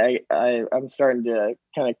career that I'm starting to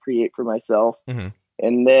kind of create for myself. Mm-hmm.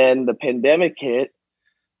 And then the pandemic hit,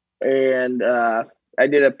 and I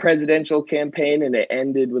did a presidential campaign, and it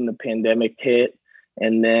ended when the pandemic hit.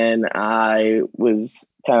 And then I was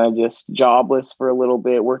kind of just jobless for a little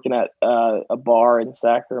bit, working at a bar in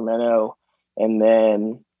Sacramento, and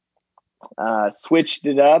then switched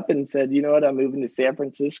it up and said, you know what, I'm moving to San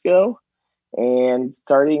Francisco and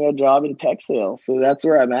starting a job in tech sales. So that's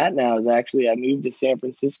where I'm at now. Is actually I moved to San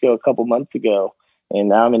Francisco a couple months ago, and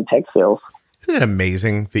now I'm in tech sales. Isn't it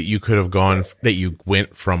amazing that you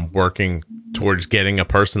went from working towards getting a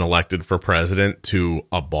person elected for president to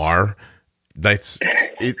a bar? It's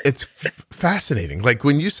fascinating. Like,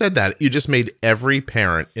 when you said that, you just made every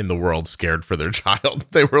parent in the world scared for their child.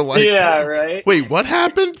 They were like, yeah, right. Wait, what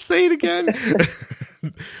happened? Say it again.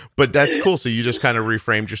 But that's cool. So you just kind of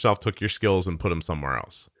reframed yourself, took your skills and put them somewhere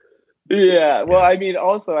else. Yeah. Well, I mean,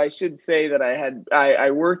 also I should say that I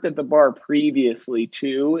worked at the bar previously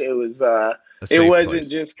too. It was, it wasn't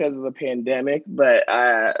just because of the pandemic, but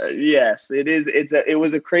yes, it is. It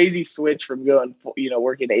was a crazy switch from going,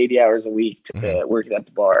 working 80 hours a week to working at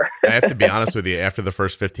the bar. I have to be honest with you. After the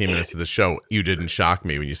first 15 minutes of the show, you didn't shock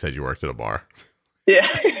me when you said you worked at a bar. Yeah.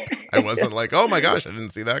 I wasn't like, oh my gosh, I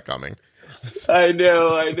didn't see that coming. I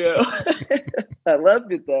know. I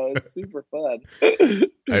loved it though. It's super fun.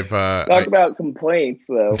 Talk about complaints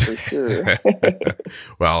though, for sure.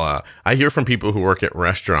 Well, I hear from people who work at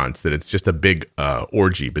restaurants that it's just a big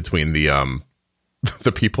orgy between the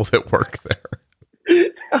people that work there.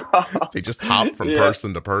 They just hop from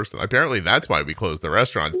person to person. Apparently, that's why we closed the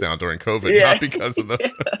restaurants down during COVID, not because of the.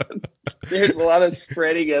 There's a lot of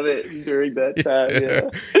spreading of it during that time. Yeah.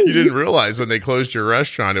 You didn't realize when they closed your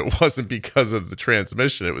restaurant, it wasn't because of the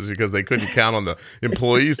transmission. It was because they couldn't count on the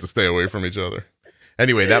employees to stay away from each other.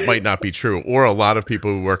 Anyway, that might not be true. Or a lot of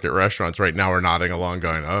people who work at restaurants right now are nodding along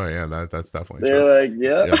going, oh, yeah, that's definitely true. They're like,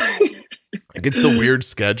 yeah. It's the weird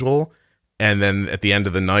schedule. And then at the end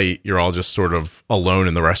of the night, you're all just sort of alone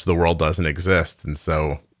and the rest of the world doesn't exist. And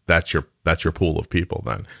so that's your pool of people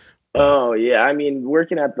then. Oh yeah. I mean,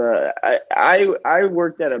 working at I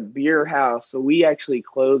worked at a beer house. So we actually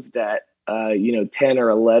closed at, 10 or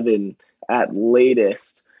 11 at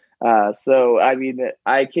latest. So, I mean,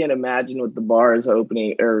 I can't imagine what the bars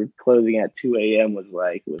opening or closing at 2 a.m. was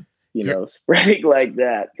like with, spreading like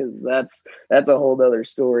that. Cause that's a whole other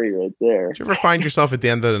story right there. Did you ever find yourself at the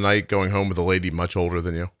end of the night going home with a lady much older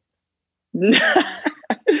than you?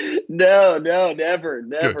 No, never.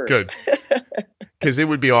 Good. Because it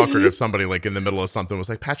would be awkward if somebody like in the middle of something was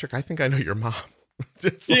like, Patrick, I think I know your mom.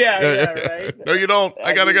 Yeah, right. No, you don't.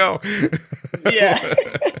 I gotta go. Yeah.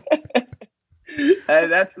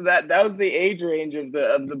 That was the age range of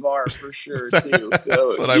the bar for sure too.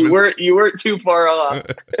 So you weren't too far off.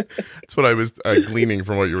 That's what I was gleaning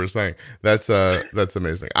from what you were saying. That's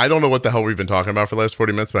amazing. I don't know what the hell we've been talking about for the last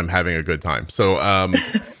 40 minutes, but I'm having a good time. So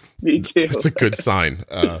me too. It's a good sign.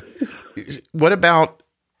 What about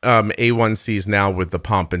A1Cs now with the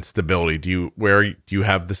pump and stability? Do you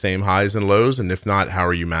have the same highs and lows? And if not, how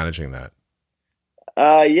are you managing that?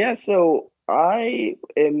 Yeah, so I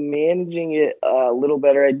am managing it a little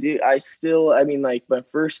better. I mean, like my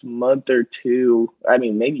first month or two, I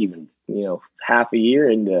mean, maybe even, half a year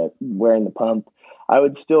into wearing the pump, I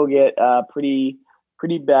would still get pretty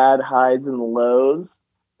bad highs and lows,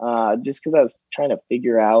 just because I was trying to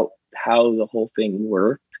figure out how the whole thing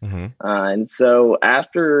worked. Mm-hmm. And so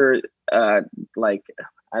after, after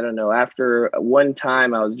one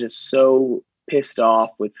time, I was just so pissed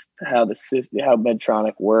off with how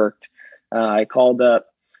Medtronic worked. I called up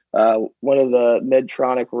one of the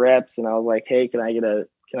Medtronic reps and I was like, "Hey, can I get a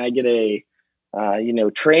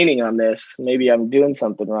training on this? Maybe I'm doing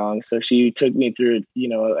something wrong." So she took me through,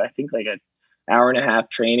 I think like an hour and a half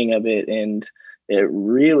training of it, and it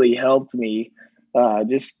really helped me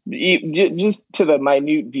just to the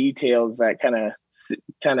minute details that kind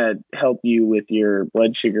of help you with your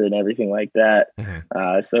blood sugar and everything like that.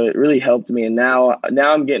 Mm-hmm. So it really helped me. And now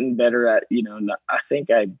I'm getting better at, I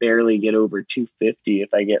think I barely get over 250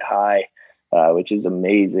 if I get high, which is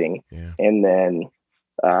amazing. Yeah. And then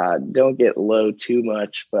don't get low too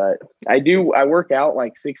much, but I work out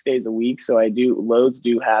like 6 days a week. So lows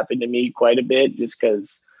do happen to me quite a bit just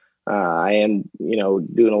because I am,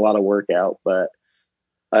 doing a lot of workout, but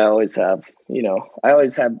I always have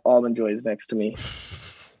Almond Joys next to me.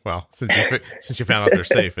 Well, since you found out they're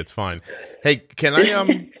safe, it's fine. Hey, can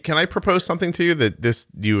I propose something to you that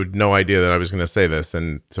you had no idea that I was going to say this,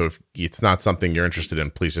 and so if it's not something you're interested in,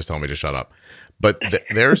 please just tell me to shut up. But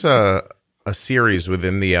there's a series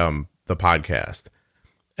within the podcast,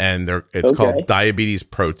 and it's called Diabetes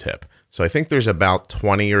Pro Tip. So I think there's about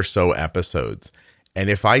 20 or so episodes, and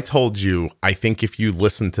if I told you, I think if you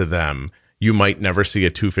listen to them, you might never see a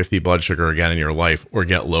 250 blood sugar again in your life or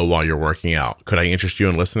get low while you're working out. Could I interest you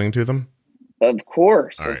in listening to them? Of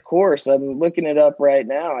course. All right. Of course. I'm looking it up right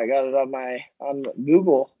now. I got it on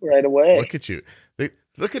Google right away. Look at you.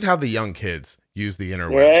 Look at how the young kids use the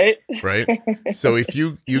interwebs. Right? So if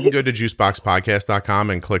you can go to juiceboxpodcast.com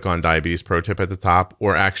and click on Diabetes Pro Tip at the top,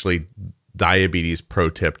 or actually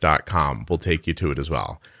diabetesprotip.com will take you to it as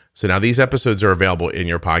well. So now these episodes are available in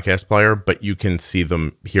your podcast player, but you can see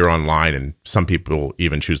them here online, and some people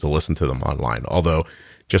even choose to listen to them online. Although,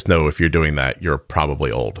 just know if you're doing that, you're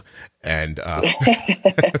probably old. And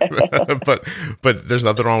but there's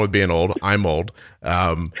nothing wrong with being old. I'm old.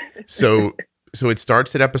 So it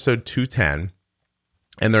starts at episode 210,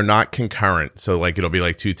 and they're not concurrent. So like it'll be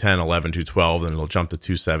like 210, 11, 212, and it'll jump to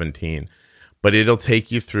 217. But it'll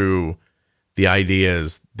take you through the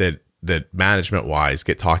ideas that management wise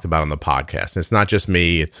get talked about on the podcast. And it's not just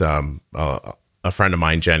me. It's a friend of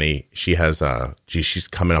mine, Jenny. She has she's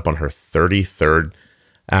coming up on her 33rd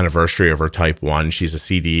anniversary of her type 1. She's a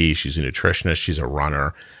CDE. She's a nutritionist. She's a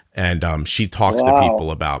runner. And she talks to people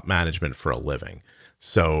about management for a living.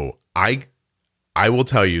 So I will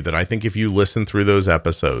tell you that I think if you listen through those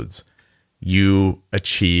episodes, you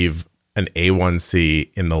achieve an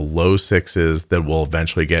A1C in the low 6s that will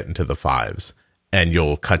eventually get into the 5s. And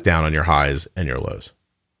you'll cut down on your highs and your lows.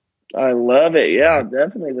 I love it. Yeah, I'll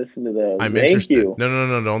definitely listen to those. I'm Thank interested. you.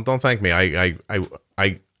 No, don't thank me.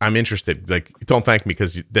 I'm interested. Like, don't thank me,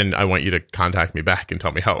 because then I want you to contact me back and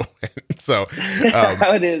tell me how it went. So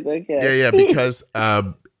how it is. Okay.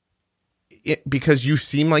 Yeah, because you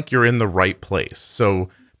seem like you're in the right place. So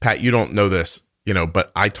Pat, you don't know this,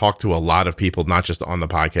 but I talk to a lot of people, not just on the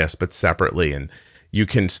podcast, but separately, and you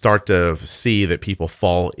can start to see that people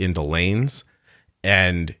fall into lanes.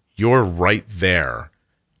 And you're right there,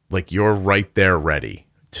 ready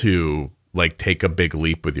to like take a big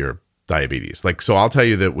leap with your diabetes. Like, so I'll tell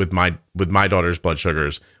you that with my daughter's blood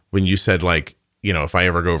sugars, when you said like, if I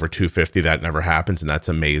ever go over 250, that never happens. And that's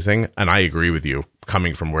amazing. And I agree with you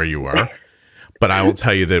coming from where you are, but I will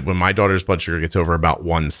tell you that when my daughter's blood sugar gets over about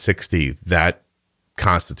 160, that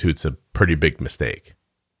constitutes a pretty big mistake.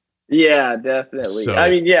 Yeah, definitely. So, I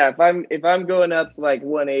mean, yeah, if I'm going up like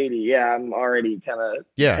 180, yeah, I'm already kind of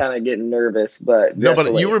getting nervous. But no,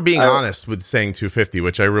 but you were being honest with saying 250,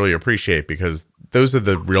 which I really appreciate, because those are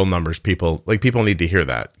the real numbers. People need to hear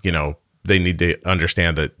that. They need to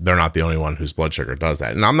understand that they're not the only one whose blood sugar does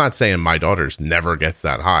that. And I'm not saying my daughter's never gets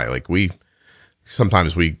that high. Like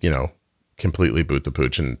sometimes we completely boot the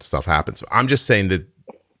pooch and stuff happens. I'm just saying that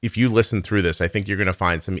if you listen through this, I think you're going to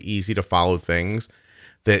find some easy to follow things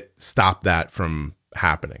that stop that from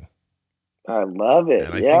happening. I love it.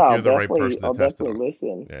 And I Yeah, think you're the right person to I'll test it definitely on.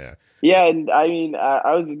 listen. Yeah. Yeah, and I mean,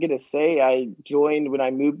 I was gonna say I joined when I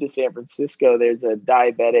moved to San Francisco. There's a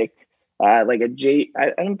diabetic, like a J. I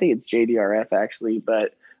don't think it's JDRF actually,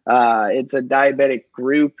 but it's a diabetic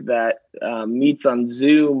group that meets on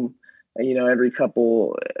Zoom. Every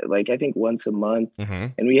couple, like I think once a month, Mm-hmm.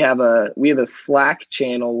 and we have a Slack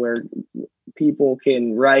channel where people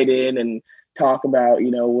can write in and talk about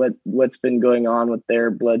what's been going on with their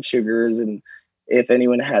blood sugars and if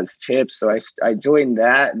anyone has tips. So I joined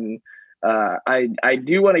that, and I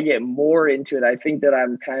do want to get more into it. I think that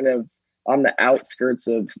I'm kind of on the outskirts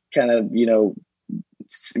of kind of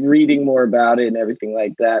reading more about it and everything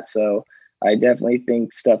like that. So I definitely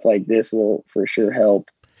think stuff like this will for sure help.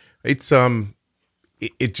 It's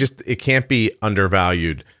it can't be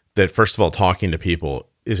undervalued that, first of all, talking to people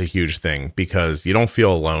is a huge thing, because you don't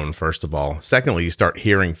feel alone, first of all. Secondly, you start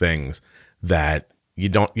hearing things that you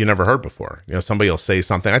never heard before. Somebody will say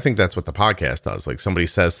something. I think that's what the podcast does. Like, somebody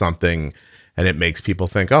says something and it makes people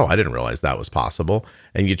think, oh, I didn't realize that was possible.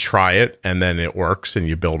 And you try it and then it works and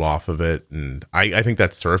you build off of it. And I think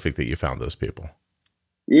that's terrific that you found those people.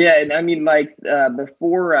 Yeah, and I mean, like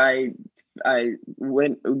before I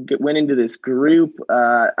went into this group,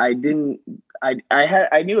 I knew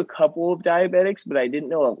a couple of diabetics, but I didn't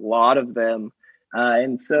know a lot of them.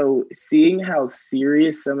 And so seeing how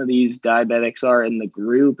serious some of these diabetics are in the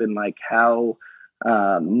group, and like how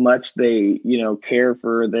much they care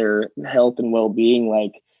for their health and well-being,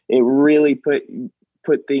 like it really put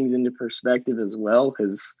things into perspective as well,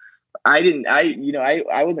 because I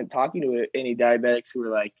wasn't talking to any diabetics who were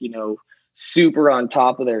like, super on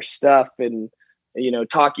top of their stuff and,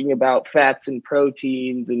 talking about fats and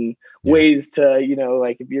proteins and ways to,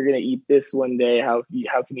 like if you're going to eat this one day, how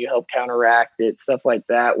can you help counteract it? Stuff like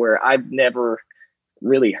that, where I've never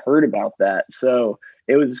really heard about that. So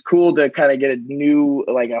it was cool to kind of get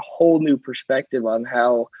a whole new perspective on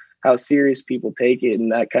how serious people take it.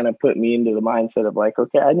 And that kind of put me into the mindset of like,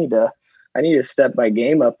 okay, I need to step my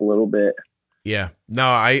game up a little bit. Yeah. No,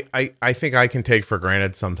 I think I can take for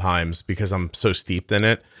granted sometimes, because I'm so steeped in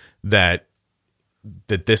it, that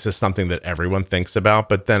this is something that everyone thinks about.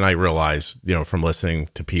 But then I realize, from listening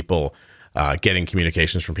to people, getting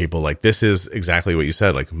communications from people, like, this is exactly what you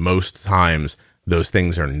said. Like, most times those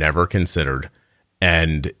things are never considered.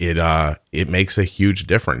 And it makes a huge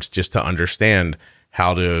difference just to understand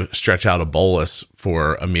how to stretch out a bolus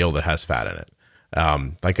for a meal that has fat in it.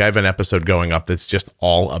 Like, I have an episode going up that's just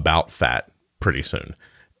all about fat pretty soon.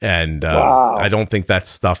 And Wow. I don't think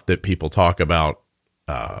that's stuff that people talk about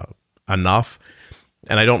enough.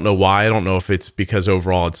 And I don't know why. I don't know if it's because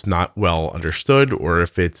overall it's not well understood, or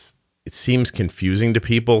if it seems confusing to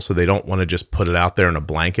people, so they don't want to just put it out there in a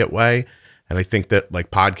blanket way. And I think that, like,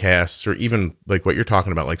 podcasts, or even like what you're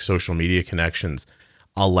talking about, like social media connections,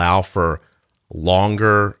 allow for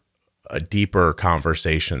longer, deeper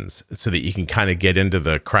conversations, so that you can kind of get into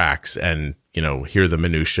the cracks and, hear the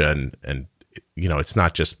minutia, and it's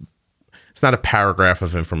not a paragraph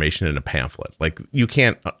of information in a pamphlet. Like, you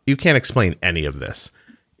can't explain any of this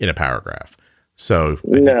in a paragraph. So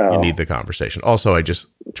I think you need the conversation. Also, I just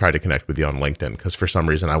try to connect with you on LinkedIn, because for some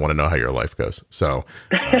reason I want to know how your life goes. So,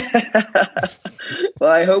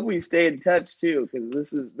 well, I hope we stay in touch too, because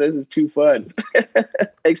this is too fun,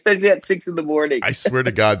 especially at 6 a.m. I swear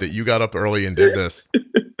to God that you got up early and did this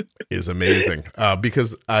is amazing.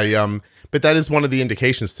 Because but that is one of the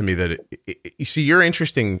indications to me that you see, you're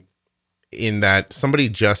interesting in that somebody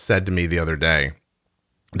just said to me the other day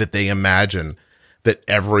that they imagine that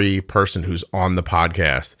every person who's on the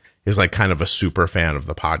podcast is like kind of a super fan of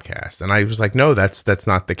the podcast. And I was like, no, that's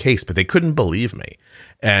not the case, but they couldn't believe me.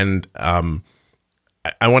 And I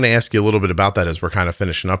want to ask you a little bit about that as we're kind of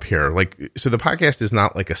finishing up here. Like, so the podcast is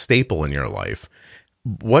not like a staple in your life.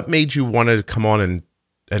 What made you want to come on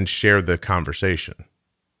and share the conversation?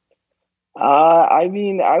 I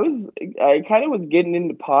mean, I kind of was getting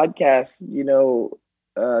into podcasts,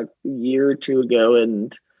 a year or two ago,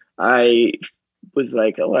 and I was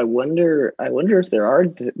like, oh, I wonder if there are,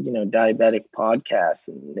 diabetic podcasts,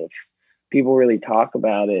 and if people really talk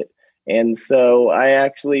about it. And so I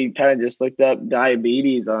actually kind of just looked up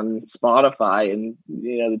diabetes on Spotify, and,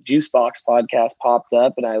 the Juicebox podcast popped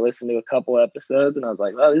up, and I listened to a couple episodes, and I was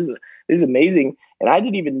like, oh, this is amazing. And I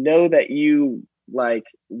didn't even know that you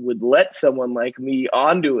would let someone like me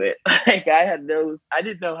onto it. Like, I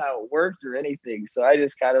didn't know how it worked or anything. So I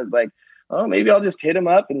just kind of was like, oh, maybe I'll just hit him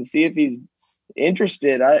up and see if he's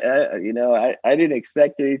interested. I didn't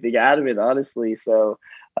expect anything out of it, honestly. So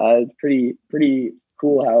it's pretty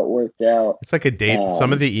cool how it worked out. It's like a date.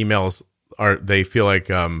 Some of the emails they feel like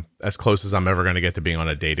as close as I'm ever going to get to being on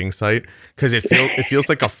a dating site, because it feels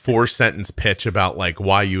like a 4-sentence pitch about like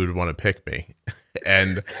why you would want to pick me.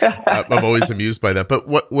 And I'm always amused by that. But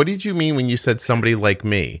what did you mean when you said somebody like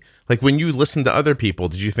me? Like when you listened to other people,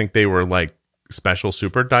 did you think they were like special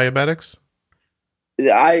super diabetics?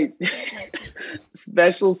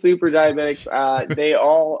 Special super diabetics.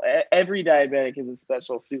 Every diabetic is a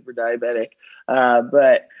special super diabetic.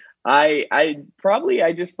 But I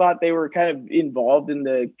just thought they were kind of involved in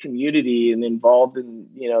the community and involved in,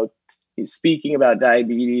 speaking about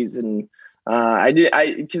diabetes. And I've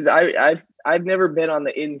never been on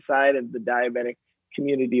the inside of the diabetic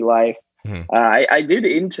community life. I did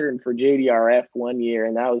intern for JDRF 1 year,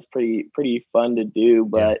 and that was pretty fun to do.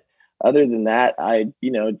 But other than that, I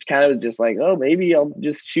kind of was just like, oh, maybe I'll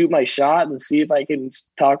just shoot my shot and see if I can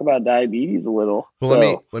talk about diabetes a little.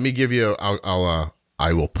 Well, let me give you.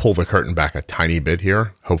 I will pull the curtain back a tiny bit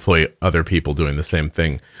here. Hopefully, other people doing the same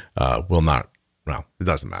thing will not. Well, it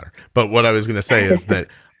doesn't matter. But what I was going to say is that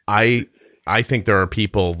I think there are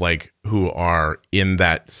people like who are in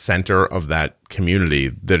that center of that community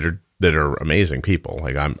that are amazing people.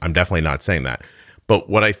 Like I'm definitely not saying that. But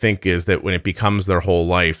what I think is that when it becomes their whole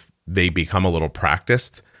life, they become a little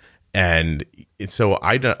practiced. And so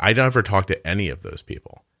I never talk to any of those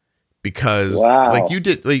people because like you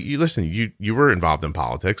did, like you were involved in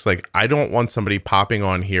politics. Like I don't want somebody popping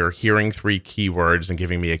on here, hearing 3 keywords and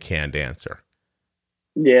giving me a canned answer.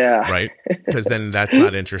 Yeah. Right. Because then that's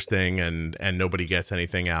not interesting and nobody gets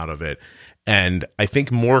anything out of it. And I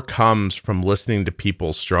think more comes from listening to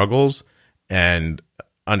people's struggles and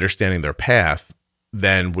understanding their path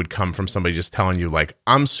than would come from somebody just telling you like,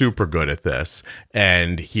 I'm super good at this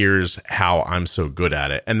and here's how I'm so good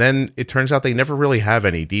at it. And then it turns out they never really have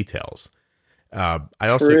any details. I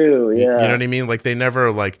also, True, yeah. You know what I mean? Like they never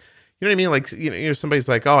like, you know what I mean? Like, somebody's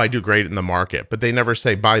like, oh, I do great in the market, but they never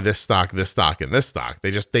say buy this stock, and this stock.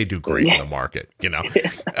 They do great in the market,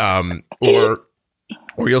 or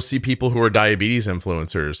you'll see people who are diabetes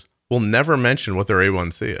influencers will never mention what their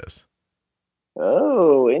A1C is.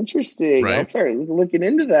 Oh, interesting. Right? I'll start looking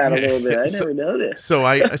into that a little bit. I never noticed. So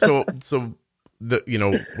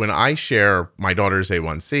when I share my daughter's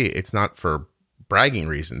A1C, it's not for bragging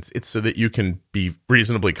reasons. It's so that you can be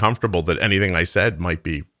reasonably comfortable that anything I said might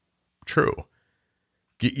be true.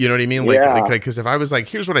 You know what I mean? Like, because if I was like,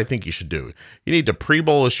 here's what I think you should do. You need to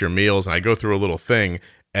pre-bolus your meals, and I go through a little thing,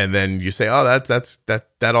 and then you say, oh,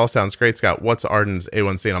 that all sounds great, Scott. What's Arden's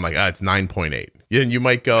A1C? And I'm like, it's 9.8. And you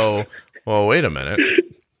might go, well, wait a minute.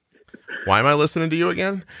 Why am I listening to you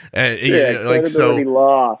again? And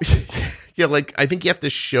lost. Yeah, like I think you have to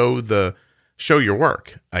show your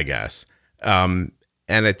work, I guess. And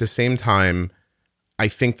at the same time, I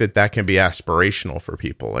think that can be aspirational for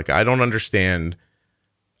people. Like I don't understand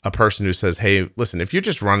a person who says, hey, listen, if you're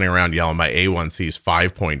just running around yelling my A1C is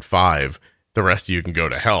 5.5, the rest of you can go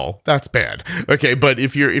to hell. That's bad. Okay. But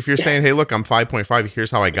if you're saying, hey, look, I'm 5.5, here's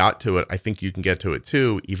how I got to it. I think you can get to it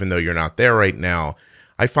too, even though you're not there right now.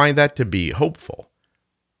 I find that to be hopeful.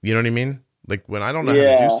 You know what I mean? Like when I don't know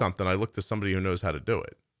how to do something, I look to somebody who knows how to do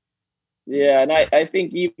it. Yeah. And I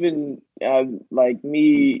think even like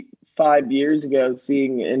me 5 years ago,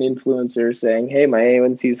 seeing an influencer saying, hey, my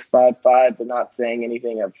A1C is 5.5, but not saying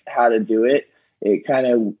anything of how to do it,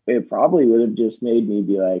 it probably would have just made me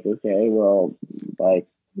be like, okay, well, like,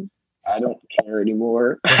 I don't care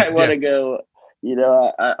anymore. I want to go,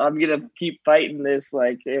 I'm going to keep fighting this.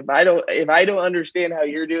 Like, if I don't understand how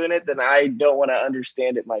you're doing it, then I don't want to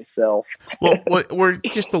understand it myself. Well, we're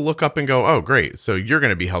just to look up and go, oh, great. So you're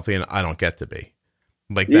going to be healthy and I don't get to be.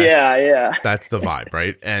 Like, that's the vibe.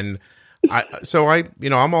 Right. And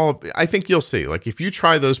I think you'll see, like, if you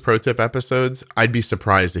try those pro tip episodes, I'd be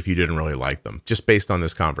surprised if you didn't really like them just based on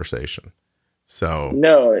this conversation. So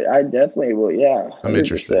no, I definitely will. Yeah. 100%. I'm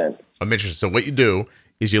interested. So what you do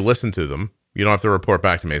is you listen to them. You don't have to report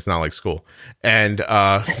back to me. It's not like school. And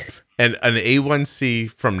an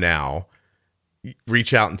A1C from now,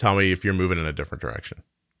 reach out and tell me if you're moving in a different direction.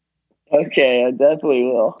 Okay, I definitely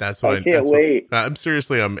will. That's what I can't wait. I'm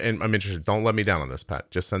seriously, I'm interested. Don't let me down on this,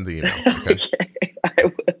 Pat. Just send the email. Okay? Okay, I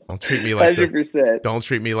will. Don't treat me like 100%. Don't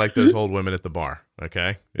treat me like those old women at the bar.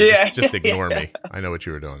 Okay. Just ignore me. I know what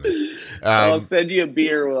you were doing there. I'll send you a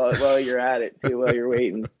beer while you're at it too, while you're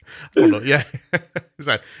waiting. Yeah. Is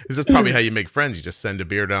this probably how you make friends? You just send a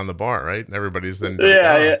beer down the bar, right? And everybody's then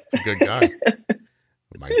it's a good guy.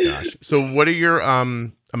 Oh my gosh. So what are your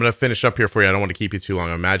I'm going to finish up here for you. I don't want to keep you too long.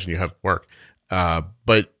 I imagine you have work.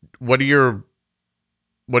 But what are your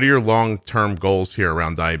long-term goals here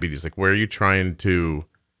around diabetes? Like, where are you trying to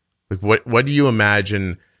Like, what do you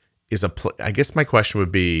imagine is I guess my question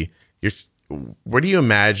would be, where do you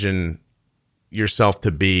imagine yourself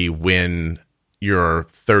to be when you're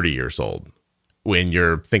 30 years old, when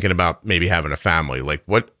you're thinking about maybe having a family? Like,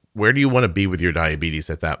 where do you want to be with your diabetes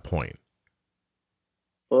at that point?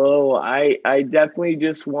 Oh, I definitely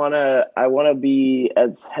just I wanna be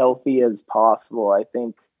as healthy as possible. I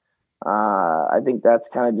think that's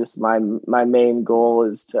kind of just my main goal,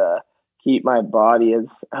 is to keep my body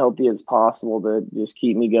as healthy as possible, to just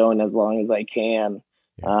keep me going as long as I can.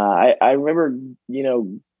 Yeah. I remember,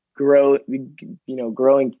 growing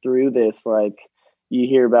through this, like, you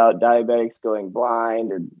hear about diabetics going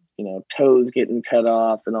blind, or, toes getting cut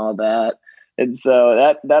off and all that. And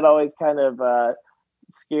so that always kind of,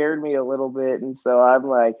 scared me a little bit. And so I'm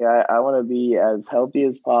like, I want to be as healthy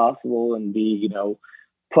as possible, and be,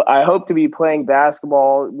 I hope to be playing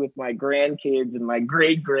basketball with my grandkids and my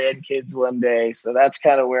great grandkids one day. So that's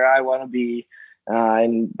kind of where I want to be.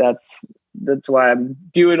 And that's why I'm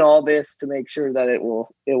doing all this, to make sure that it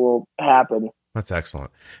will happen. That's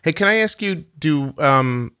excellent. Hey, can I ask you,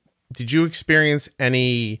 did you experience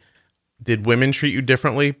did women treat you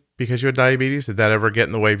differently because you had diabetes? Did that ever get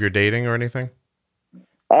in the way of your dating or anything?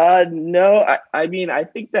 No, I mean, I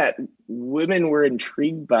think that women were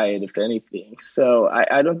intrigued by it, if anything. So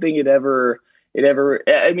I don't think it ever,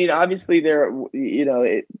 I mean, obviously there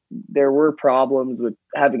were problems with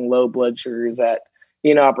having low blood sugars at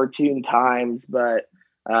inopportune times, but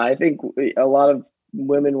I think a lot of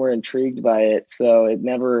women were intrigued by it. So it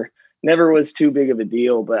never was too big of a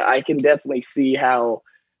deal, but I can definitely see how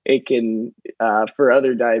it can, for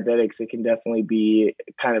other diabetics, it can definitely be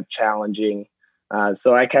kind of challenging.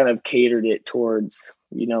 So I kind of catered it towards,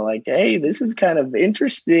 like, hey, this is kind of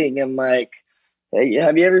interesting. And like, hey,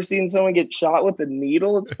 have you ever seen someone get shot with a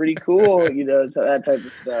needle? It's pretty cool, that type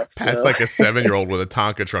of stuff. Pat's like a 7-year-old with a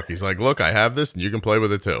Tonka truck. He's like, look, I have this and you can play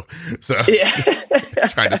with it too. So yeah.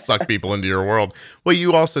 Trying to suck people into your world. Well,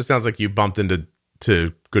 you also, sounds like you bumped into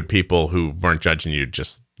good people who weren't judging you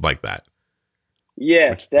just like that.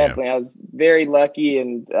 Yes, definitely. Yeah. I was very lucky,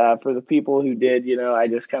 and for the people who did, I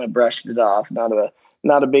just kind of brushed it off.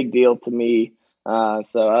 Not a big deal to me.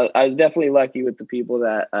 So I was definitely lucky with the people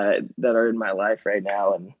that are in my life right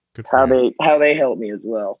now, and how they help me as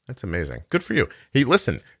well. That's amazing. Good for you. Hey,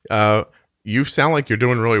 listen, you sound like you're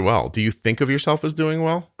doing really well. Do you think of yourself as doing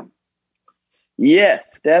well? Yes,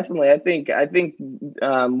 definitely. I think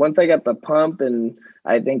once I got the pump, and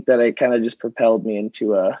I think that it kind of just propelled me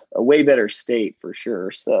into a way better state, for sure.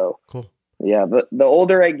 So cool. Yeah, but the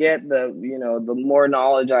older I get, the more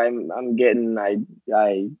knowledge I'm getting.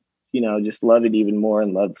 I just love it even more,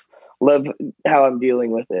 and love how I'm dealing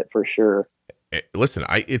with it, for sure. Listen,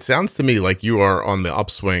 it sounds to me like you are on the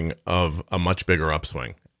upswing of a much bigger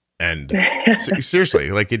upswing, and seriously,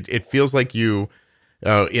 like it feels like you.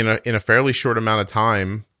 In a fairly short amount of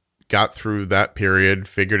time, got through that period,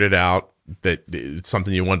 figured it out that it's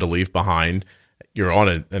something you wanted to leave behind. You're on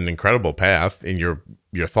an incredible path, and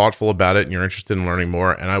you're thoughtful about it, and you're interested in learning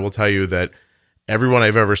more. And I will tell you that everyone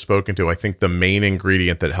I've ever spoken to, I think the main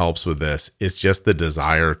ingredient that helps with this is just the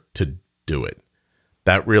desire to do it.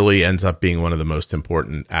 That really ends up being one of the most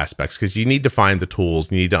important aspects, because you need to find the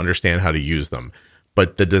tools, you need to understand how to use them.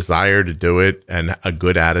 But the desire to do it and a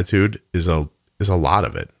good attitude is a lot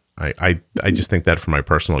of it. I just think that from my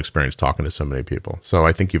personal experience talking to so many people. So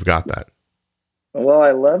I think you've got that. Well,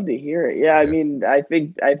 I love to hear it. Yeah. I mean, I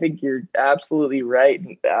think you're absolutely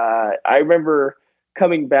right. I remember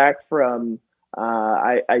coming back from,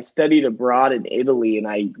 I studied abroad in Italy, and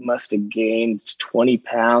I must have gained 20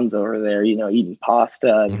 pounds over there, eating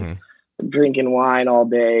pasta and drinking wine all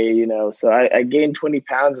day, so I gained 20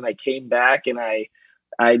 pounds, and I came back, and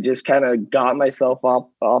I just kind of got myself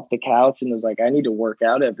off the couch and was like, I need to work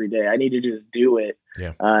out every day. I need to just do it.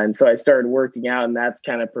 Yeah. And so I started working out, and that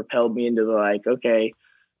kind of propelled me into okay,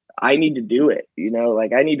 I need to do it.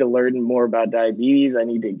 Like, I need to learn more about diabetes. I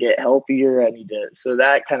need to get healthier. So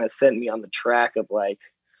that kind of sent me on the track of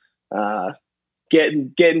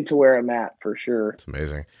getting to where I'm at, for sure. It's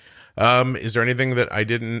amazing. Is there anything that I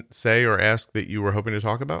didn't say or ask that you were hoping to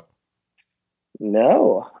talk about?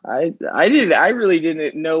 No, I really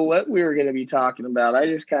didn't know what we were going to be talking about. I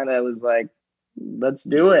just kind of was like, let's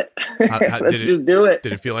do it. Let's just do it.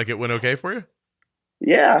 Did it feel like it went okay for you?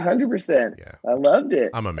 Yeah, 100%. Yeah. I loved it.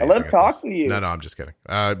 I'm amazing. I love talking to you. No, I'm just kidding.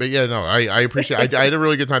 But yeah, no, I appreciate I had a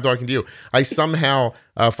really good time talking to you. I somehow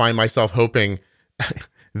find myself hoping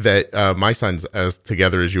that my son's as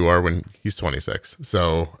together as you are when he's 26.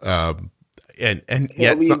 So and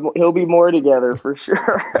he'll be more together for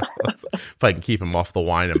sure. If I can keep him off the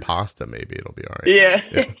wine and pasta, maybe it'll be all right.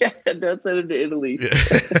 Yeah. Don't send him to Italy. Yeah.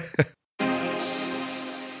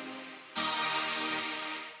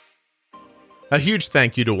 A huge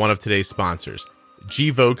thank you to one of today's sponsors,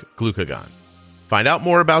 Gvoke Glucagon. Find out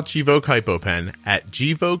more about Gvoke HypoPen at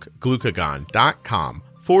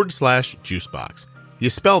gvokeglucagon.com/juicebox. You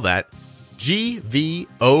spell that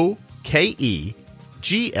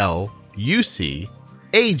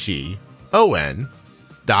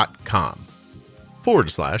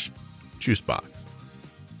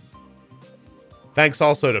Thanks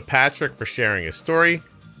also to Patrick for sharing his story,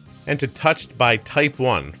 and to Touched by Type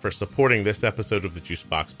 1 for supporting this episode of the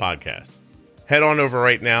Juicebox Podcast. Head on over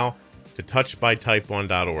right now to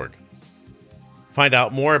touchedbytype1.org. Find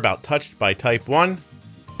out more about Touched by Type 1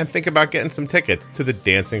 and think about getting some tickets to the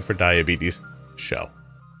Dancing for Diabetes show.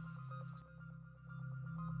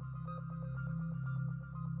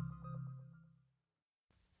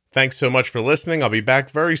 Thanks so much for listening. I'll be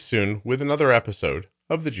back very soon with another episode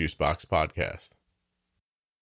of the Juicebox Podcast.